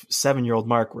then of 7-year-old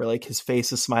Mark where like his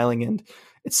face is smiling, and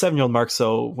it's 7-year-old Mark.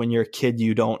 So when you're a kid,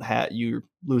 you're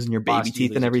losing your baby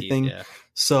teeth and everything. Teeth, yeah.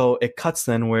 So it cuts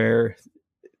then where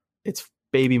it's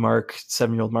baby Mark,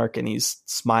 7-year-old Mark, and he's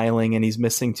smiling and he's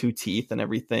missing 2 teeth and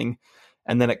everything.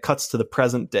 And then it cuts to the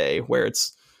present day where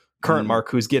it's current Mark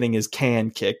who's getting his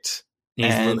can kicked. He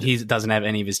doesn't have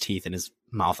any of his teeth in his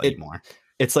mouth anymore.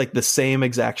 It's like the same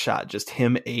exact shot, just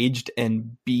him aged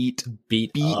and beaten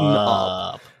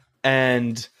up.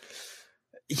 And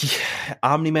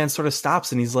Omni-Man sort of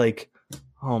stops and he's like,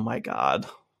 oh my God,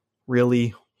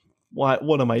 really? What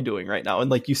am I doing right now? And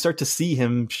like you start to see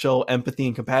him show empathy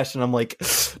and compassion. I'm like,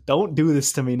 don't do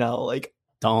this to me now. Like,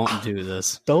 don't do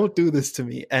this. Don't do this to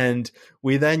me. And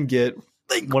we then get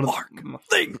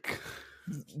think.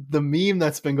 The meme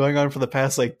that's been going on for the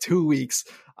past like 2 weeks.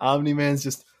 Omni-Man's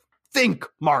just think,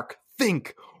 Mark,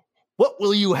 think. What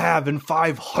will you have in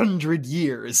 500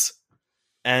 years?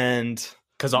 And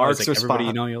because Mark's like, everybody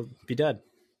you know, you'll be dead.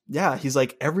 Yeah, he's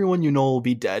like, everyone you know will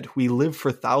be dead. We live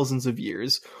for thousands of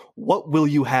years. What will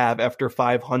you have after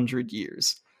 500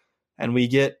 years? And we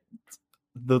get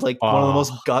one of the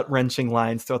most gut-wrenching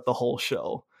lines throughout the whole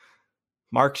show.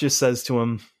 Mark just says to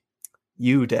him,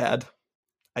 you, Dad,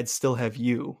 I'd still have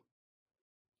you.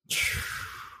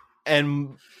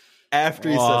 And after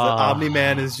he says it,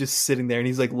 Omni-Man is just sitting there and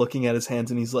he's like looking at his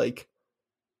hands and he's like,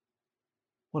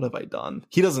 what have I done?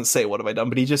 He doesn't say what have I done,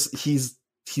 but he's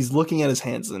looking at his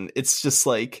hands and it's just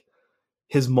like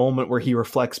his moment where he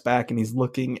reflects back and he's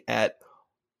looking at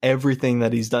everything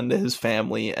that he's done to his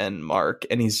family and Mark,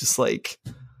 and he's just like,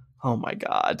 oh my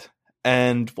God.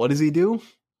 And what does he do?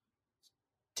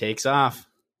 Takes off.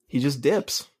 He just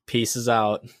dips. Pieces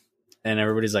out. And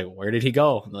everybody's like, where did he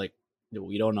go? Like,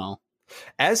 we don't know.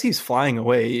 As he's flying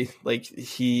away,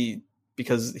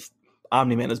 because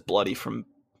Omni-Man is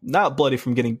not bloody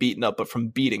from getting beaten up, but from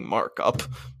beating Mark up.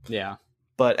 Yeah.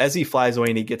 But as he flies away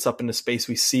and he gets up into space,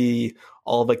 we see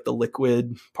all of like the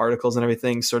liquid particles and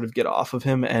everything sort of get off of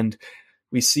him. And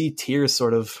we see tears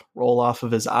sort of roll off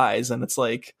of his eyes. And it's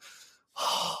like,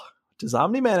 oh, does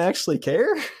Omni-Man actually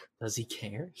care? Does he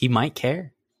care? He might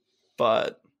care.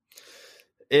 But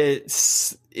it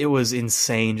was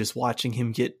insane just watching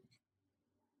him get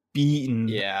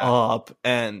beaten up.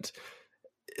 And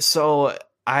so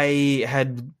I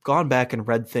had gone back and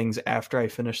read things after I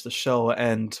finished the show,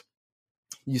 and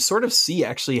you sort of see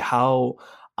actually how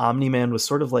Omni-Man was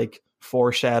sort of like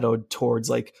foreshadowed towards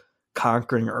like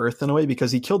conquering Earth in a way,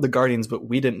 because he killed the Guardians, but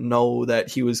we didn't know that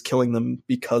he was killing them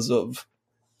because of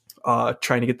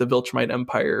trying to get the Viltrumite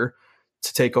Empire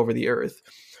to take over the Earth.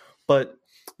 But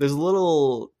there's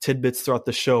little tidbits throughout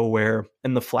the show where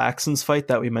in the Flaxens fight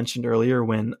that we mentioned earlier,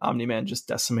 when Omni-Man just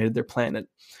decimated their planet,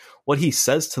 what he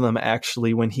says to them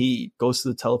actually when he goes to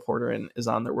the teleporter and is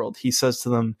on their world, he says to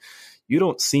them, you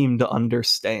don't seem to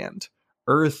understand.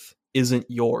 Earth isn't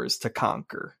yours to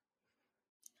conquer.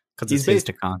 Because it's his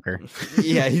to conquer.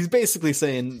 Yeah, he's basically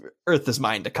saying Earth is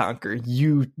mine to conquer.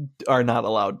 You are not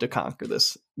allowed to conquer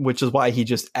this, which is why he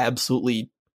just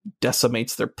absolutely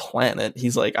decimates their planet.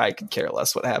 He's like, I could care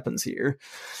less what happens here.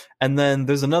 And then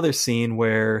there's another scene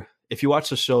where, if you watch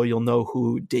the show, you'll know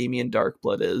who Damien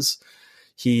Darkblood is.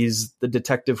 He's the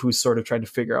detective who's sort of trying to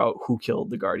figure out who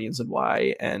killed the Guardians and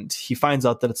why. And he finds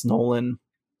out that it's Nolan.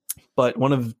 But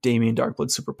one of Damien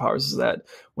Darkblood's superpowers is that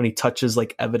when he touches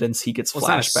like evidence, he gets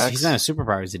flashbacks. He's not a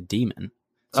superpower; he's a demon.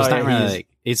 So it's not really like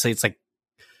it's like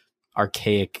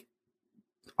archaic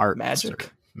art magic.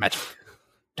 Dark magic.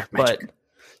 But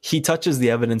he touches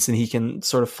the evidence and he can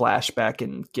sort of flashback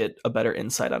and get a better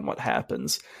insight on what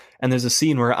happens. And there's a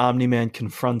scene where Omni-Man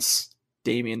confronts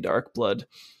Damien Darkblood.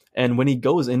 And when he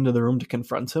goes into the room to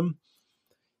confront him,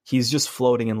 he's just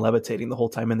floating and levitating the whole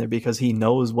time in there because he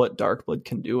knows what Darkblood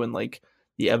can do and like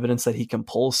the evidence that he can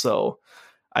pull. So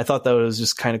I thought that was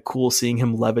just kind of cool seeing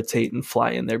him levitate and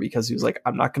fly in there, because he was like,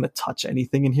 I'm not going to touch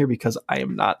anything in here because I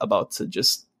am not about to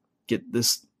just get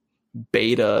this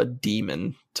beta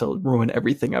demon to ruin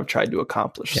everything I've tried to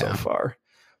accomplish so far.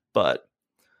 But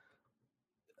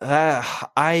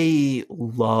I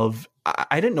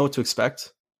didn't know what to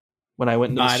expect when I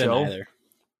went into the show. Either.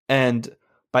 And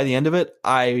by the end of it,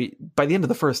 by the end of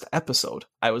the first episode,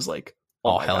 I was like,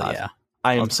 oh hell God, yeah.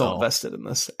 I am so invested in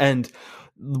this. And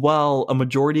while a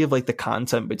majority of like the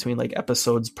content between like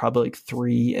episodes probably like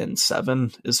 3 and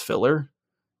 7 is filler,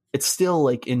 it's still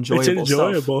like enjoyable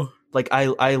stuff. Like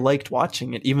I liked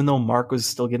watching it, even though Mark was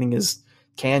still getting his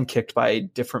can kicked by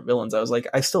different villains. I was like,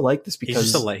 I still like this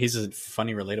because he's a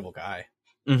funny, relatable guy.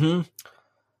 Mm-hmm.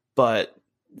 But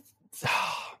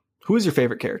who is your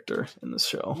favorite character in this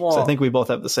show? Well, I think we both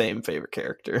have the same favorite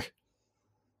character.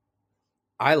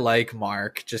 I like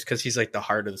Mark just because he's like the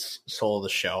heart of the soul of the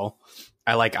show.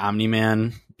 I like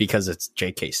Omni-Man because it's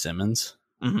J.K. Simmons.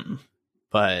 Mm-hmm.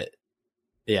 But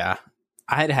yeah,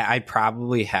 I'd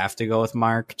probably have to go with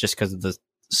Mark just because of the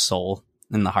soul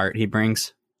and the heart he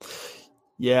brings.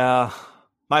 Yeah,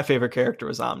 my favorite character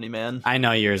was Omni-Man. I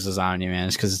know yours is Omni-Man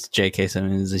just because it's J.K.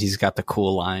 Simmons. He's got the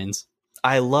cool lines.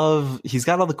 He's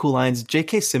got all the cool lines.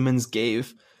 J.K. Simmons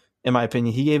gave, in my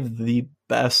opinion, he gave the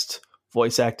best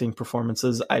voice acting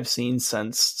performances I've seen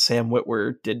since Sam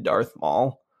Witwer did Darth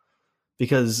Maul,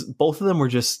 because both of them were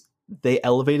just they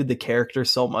elevated the character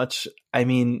so much. I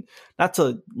mean, not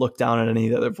to look down at any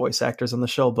of the other voice actors on the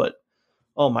show, but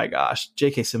oh my gosh,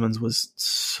 J.K. Simmons was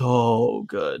so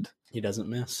good. He doesn't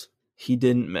miss. He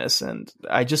didn't miss. And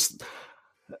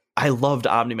I loved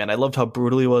Omni-Man. I loved how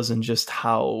brutal he was and just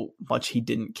how much he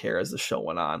didn't care as the show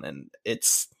went on. And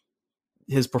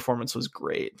his performance was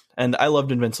great. And I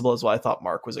loved Invincible as well. I thought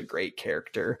Mark was a great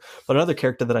character. But another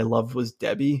character that I loved was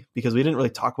Debbie, because we didn't really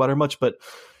talk about her much, but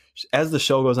as the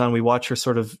show goes on, we watch her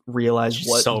sort of realize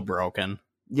she's so broken.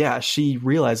 Yeah, she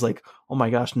realized like, oh my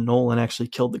gosh, Nolan actually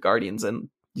killed the Guardians, and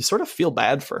you sort of feel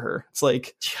bad for her. It's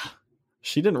like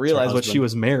she didn't realize what she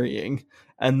was marrying.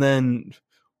 And then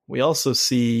we also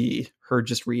see her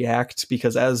just react,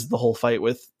 because as the whole fight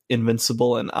with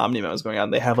Invincible and Omni-Man was going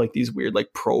on, they have like these weird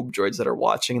like probe droids that are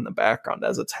watching in the background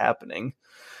as it's happening.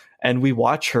 And we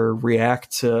watch her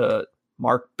react to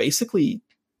Mark basically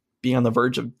being on the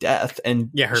verge of death.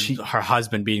 And yeah, her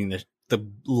husband beating the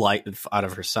light out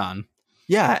of her son.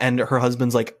 Yeah, and her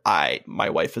husband's like, my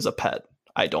wife is a pet.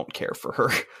 I don't care for her.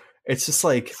 It's just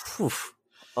like, oof,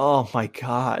 oh my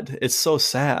God. It's so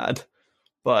sad.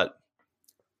 But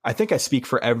I think I speak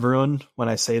for everyone when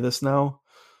I say this now.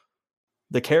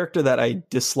 The character that I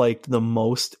disliked the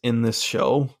most in this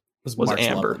show was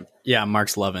Amber.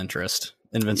 Mark's love interest.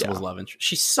 Invincible's love interest.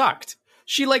 She sucked.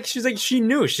 She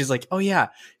knew. She's like, oh yeah.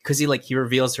 Because he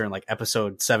reveals her in like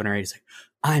episode 7 or 8. He's like,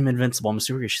 I'm invincible. I'm a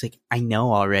superhero. She's like, I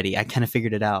know already. I kind of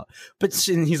figured it out. But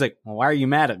he's like, well, why are you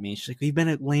mad at me? She's like, you've been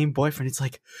a lame boyfriend. It's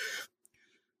like,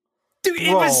 dude,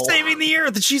 it was saving the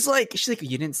earth. And she's like,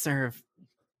 you didn't serve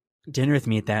dinner with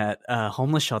me at that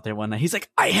homeless shelter one night. He's like,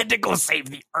 I had to go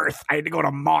save the earth. I had to go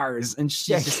to Mars. And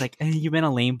she's just like, you've been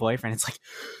a lame boyfriend. It's like,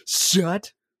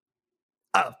 shut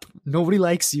up. Nobody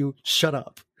likes you. Shut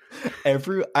up.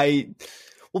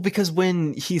 Because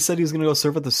when he said he was going to go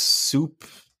serve at the soup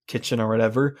kitchen or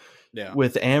whatever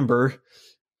with Amber,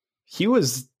 he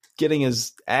was getting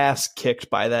his ass kicked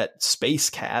by that space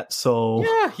cat. So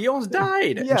yeah, he almost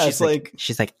died. Yeah, she's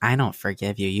like, I don't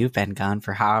forgive you. You've been gone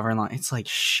for however long. It's like,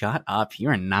 shut up. You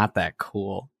are not that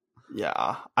cool.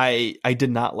 Yeah, I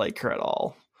did not like her at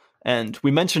all. And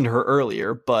we mentioned her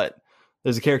earlier, but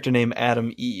there's a character named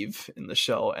Adam Eve in the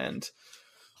show, and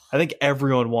I think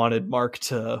everyone wanted Mark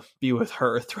to be with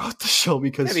her throughout the show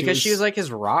because she was like his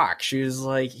rock. She was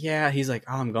like, he's like,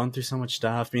 oh, I'm going through so much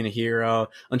stuff, being a hero.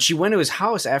 And she went to his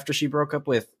house after she broke up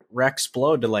with Rex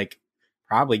Splode to like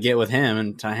probably get with him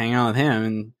and to hang out with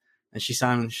him. And she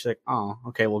saw him and she's like, oh,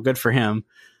 okay, well, good for him.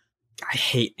 I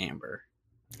hate Amber.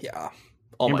 Yeah.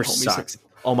 Amber sucks.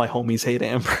 All my homies hate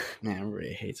Amber. Man,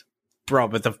 everybody hates. Bro,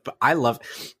 but I love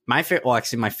my favorite. Well,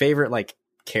 actually, my favorite like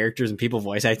characters and people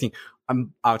voice acting.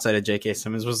 I'm outside of J.K.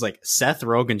 Simmons was like Seth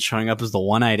Rogen showing up as the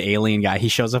one-eyed alien guy. He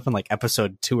shows up in like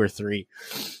episode 2 or 3,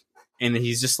 and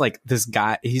he's just like this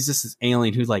guy. He's just this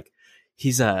alien who like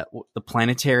he's the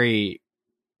planetary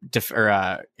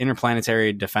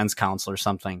interplanetary defense council or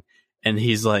something, and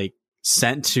he's like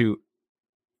sent to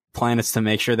planets to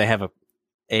make sure they have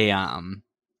a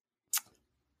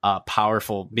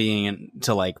powerful being and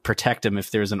to like protect him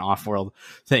if there's an off-world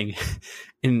thing.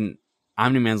 And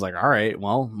Omni-Man's like, all right,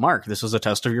 well, Mark, this was a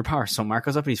test of your power. So Mark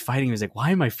goes up and he's fighting. He's like, why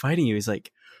am I fighting you? He's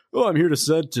like, oh, I'm here to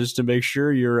set just to make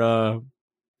sure you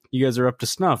guys are up to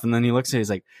snuff. And then he looks at it, he's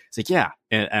like, yeah,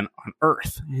 and on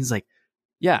Earth. And he's like,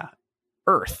 yeah,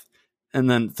 Earth. And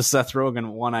then the Seth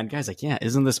Rogen one-eyed guy's like, yeah,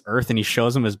 isn't this Earth? And he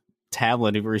shows him his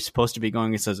tablet where he's supposed to be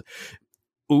going. It says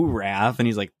Urath, and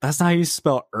he's like, that's not how you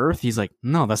spell Earth. He's like,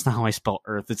 no, that's not how I spell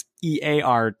Earth. It's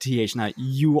EARTH, not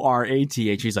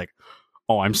URATH. He's like,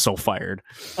 oh, I'm so fired.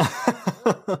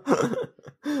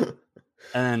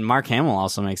 And Mark Hamill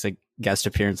also makes a guest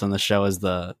appearance on the show as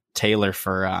the tailor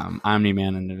for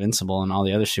Omni-Man and Invincible and all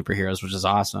the other superheroes, which is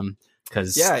awesome.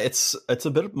 Because it's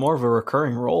a bit more of a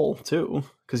recurring role too,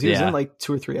 because he was in like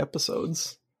 2 or 3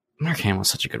 episodes. Mark Hamill's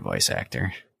such a good voice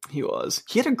actor. He was.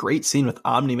 He had a great scene with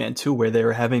Omni-Man too, where they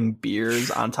were having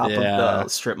beers on top of the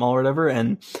strip mall or whatever,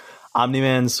 and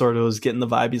Omni-Man sort of was getting the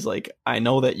vibe. He's like, I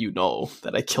know that you know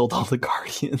that I killed all the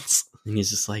Guardians. And he's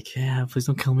just like, yeah, please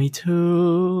don't kill me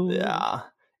too. Yeah.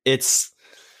 It's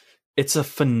a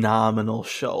phenomenal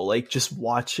show. Like, just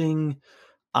watching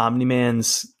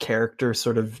Omni-Man's character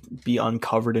sort of be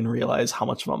uncovered and realize how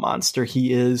much of a monster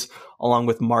he is, along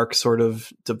with Mark sort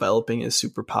of developing his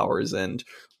superpowers and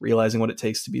realizing what it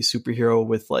takes to be a superhero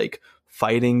with like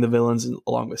fighting the villains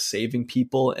along with saving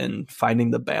people and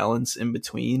finding the balance in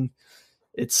between.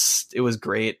 It was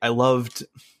great. I loved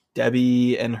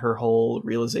Debbie and her whole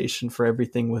realization for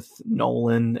everything with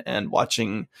Nolan and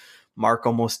watching Mark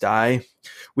almost die.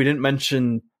 We didn't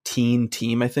mention Teen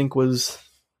Team, I think was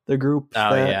the group.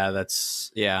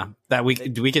 That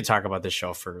we could talk about this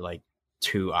show for like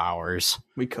 2 hours.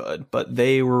 We could, but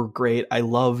they were great. I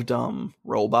loved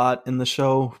Robot in the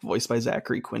show, voiced by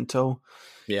Zachary Quinto.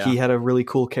 Yeah. He had a really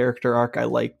cool character arc.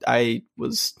 I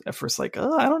was at first like,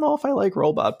 I don't know if I like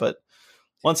Robot, but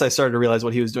once I started to realize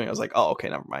what he was doing, I was like, oh, okay,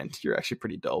 never mind. You're actually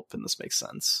pretty dope, and this makes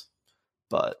sense.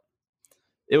 But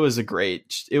it was a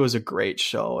great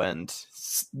show, and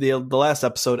the last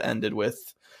episode ended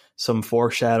with some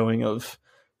foreshadowing of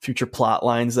future plot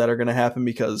lines that are going to happen,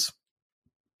 because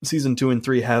season 2 and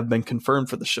 3 have been confirmed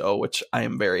for the show, which I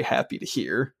am very happy to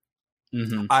hear.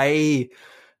 Mm-hmm. I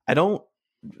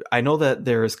know that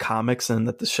there's comics and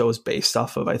that the show is based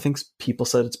off of, I think people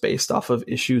said it's based off of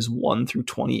issues 1 through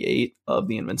 28 of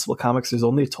the Invincible comics. There's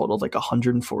only a total of like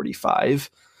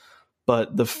 145,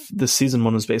 but the season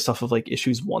 1 was based off of like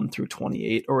issues 1 through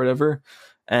 28 or whatever.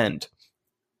 And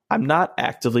I'm not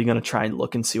actively going to try and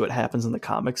look and see what happens in the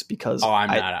comics, because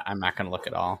I'm not going to look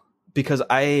at all, because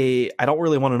I don't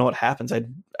really want to know what happens. I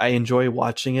enjoy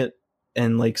watching it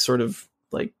and like sort of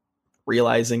like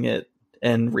realizing it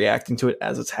and reacting to it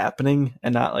as it's happening,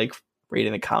 and not like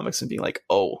reading the comics and being like,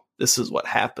 oh, this is what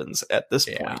happens at this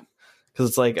point. Because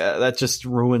it's like that just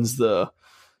ruins the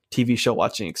TV show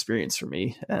watching experience for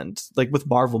me. And like with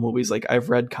Marvel movies, like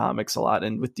I've read comics a lot,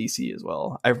 and with DC as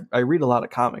well. I read a lot of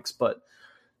comics, but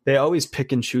they always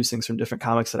pick and choose things from different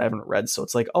comics that I haven't read. So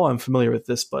it's like, oh, I'm familiar with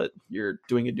this, but you're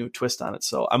doing a new twist on it.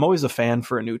 So I'm always a fan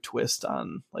for a new twist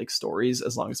on like stories,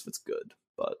 as long as it's good.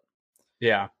 But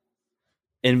yeah.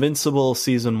 Invincible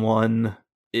season 1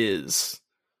 is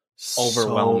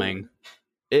overwhelming.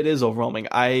 It is overwhelming.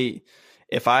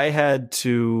 If I had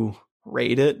to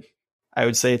rate it, I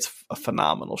would say it's a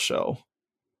phenomenal show,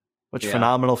 which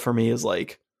phenomenal for me is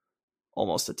like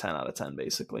almost a 10 out of 10,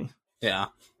 basically. Yeah.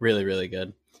 Really, really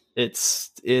good. It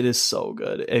is so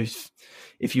good. If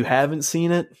you haven't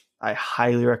seen it, I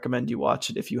highly recommend you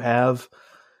watch it. If you have,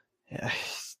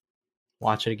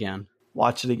 watch it again.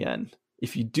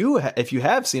 If you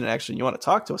have seen it actually and you want to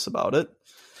talk to us about it,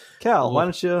 Cal, why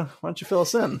don't you fill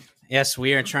us in? Yes,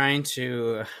 we are trying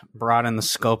to broaden the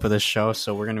scope of this show,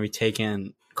 so we're going to be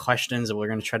taking questions, and we're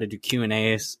going to try to do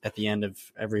Q&As at the end of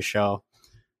every show.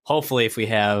 Hopefully, if we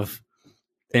have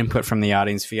input from the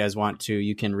audience, if you guys want to,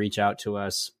 you can reach out to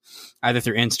us either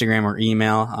through Instagram or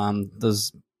email. I'll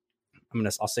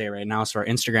say it right now. So our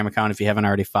Instagram account, if you haven't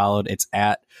already followed, it's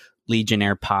at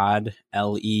Legionnaire Pod,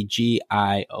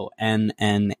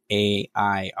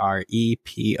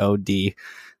 LEGIONNAIREPOD.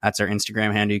 That's our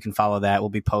Instagram handle. You can follow that. We'll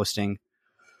be posting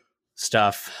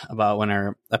stuff about when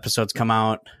our episodes come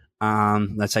out.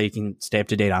 That's how you can stay up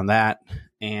to date on that.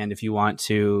 And if you want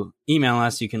to email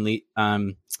us, you can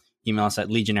email us at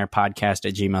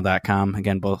legionnairepodcast@gmail.com.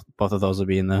 Again, both of those will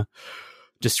be in the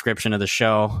description of the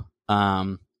show.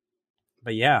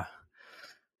 But yeah,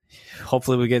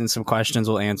 hopefully we get in some questions.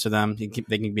 We'll answer them. They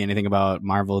can be anything about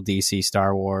Marvel, DC,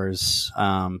 Star Wars,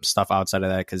 stuff outside of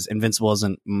that, because Invincible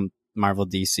isn't Marvel,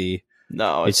 DC.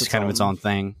 No, it's just kind of its own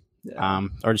thing. Yeah.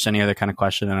 Or just any other kind of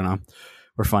question. I don't know.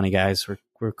 We're funny guys.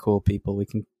 We're cool people. We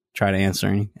can try to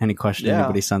answer any question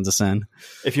anybody sends us in.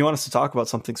 If you want us to talk about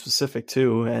something specific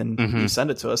too, and you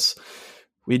send it to us,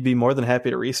 we'd be more than happy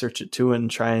to research it too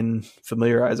and try and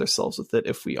familiarize ourselves with it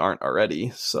if we aren't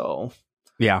already. So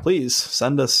yeah, please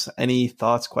send us any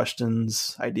thoughts,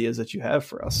 questions, ideas that you have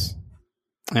for us.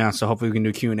 Yeah, so hopefully we can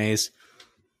do Q&As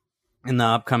in the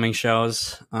upcoming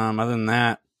shows. Other than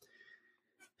that,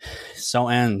 so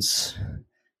ends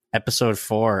episode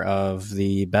 4 of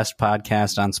the best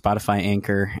podcast on Spotify,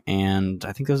 Anchor, and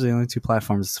I think those are the only 2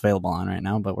 platforms it's available on right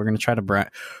now. But we're gonna try to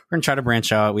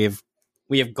branch out. We have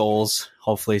goals,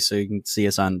 hopefully, so you can see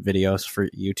us on videos for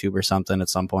YouTube or something at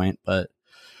some point. But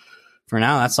for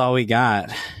now, that's all we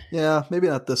got. Yeah, maybe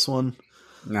not this one.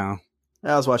 No,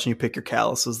 I was watching you pick your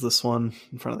calluses this one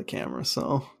in front of the camera.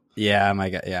 So yeah,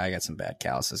 I got some bad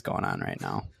calluses going on right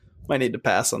now. Might need to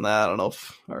pass on that. I don't know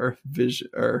if our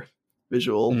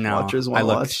visual watchers want to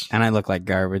watch. And I look like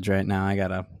garbage right now. I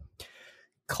got a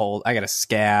cold. I got a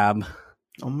scab.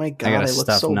 Oh my god, I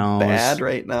look so bad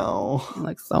right now. I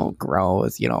look so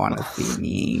gross. You don't want to see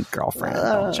me, girlfriend.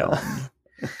 Don't show me.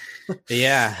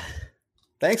 Yeah.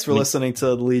 Thanks for listening to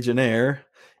The Legionnaire.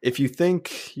 If you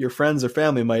think your friends or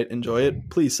family might enjoy it,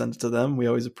 please send it to them. We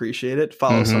always appreciate it.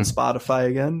 Follow us on Spotify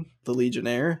again, The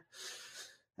Legionnaire.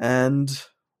 And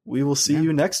we will see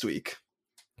you next week.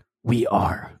 We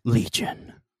are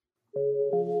Legion.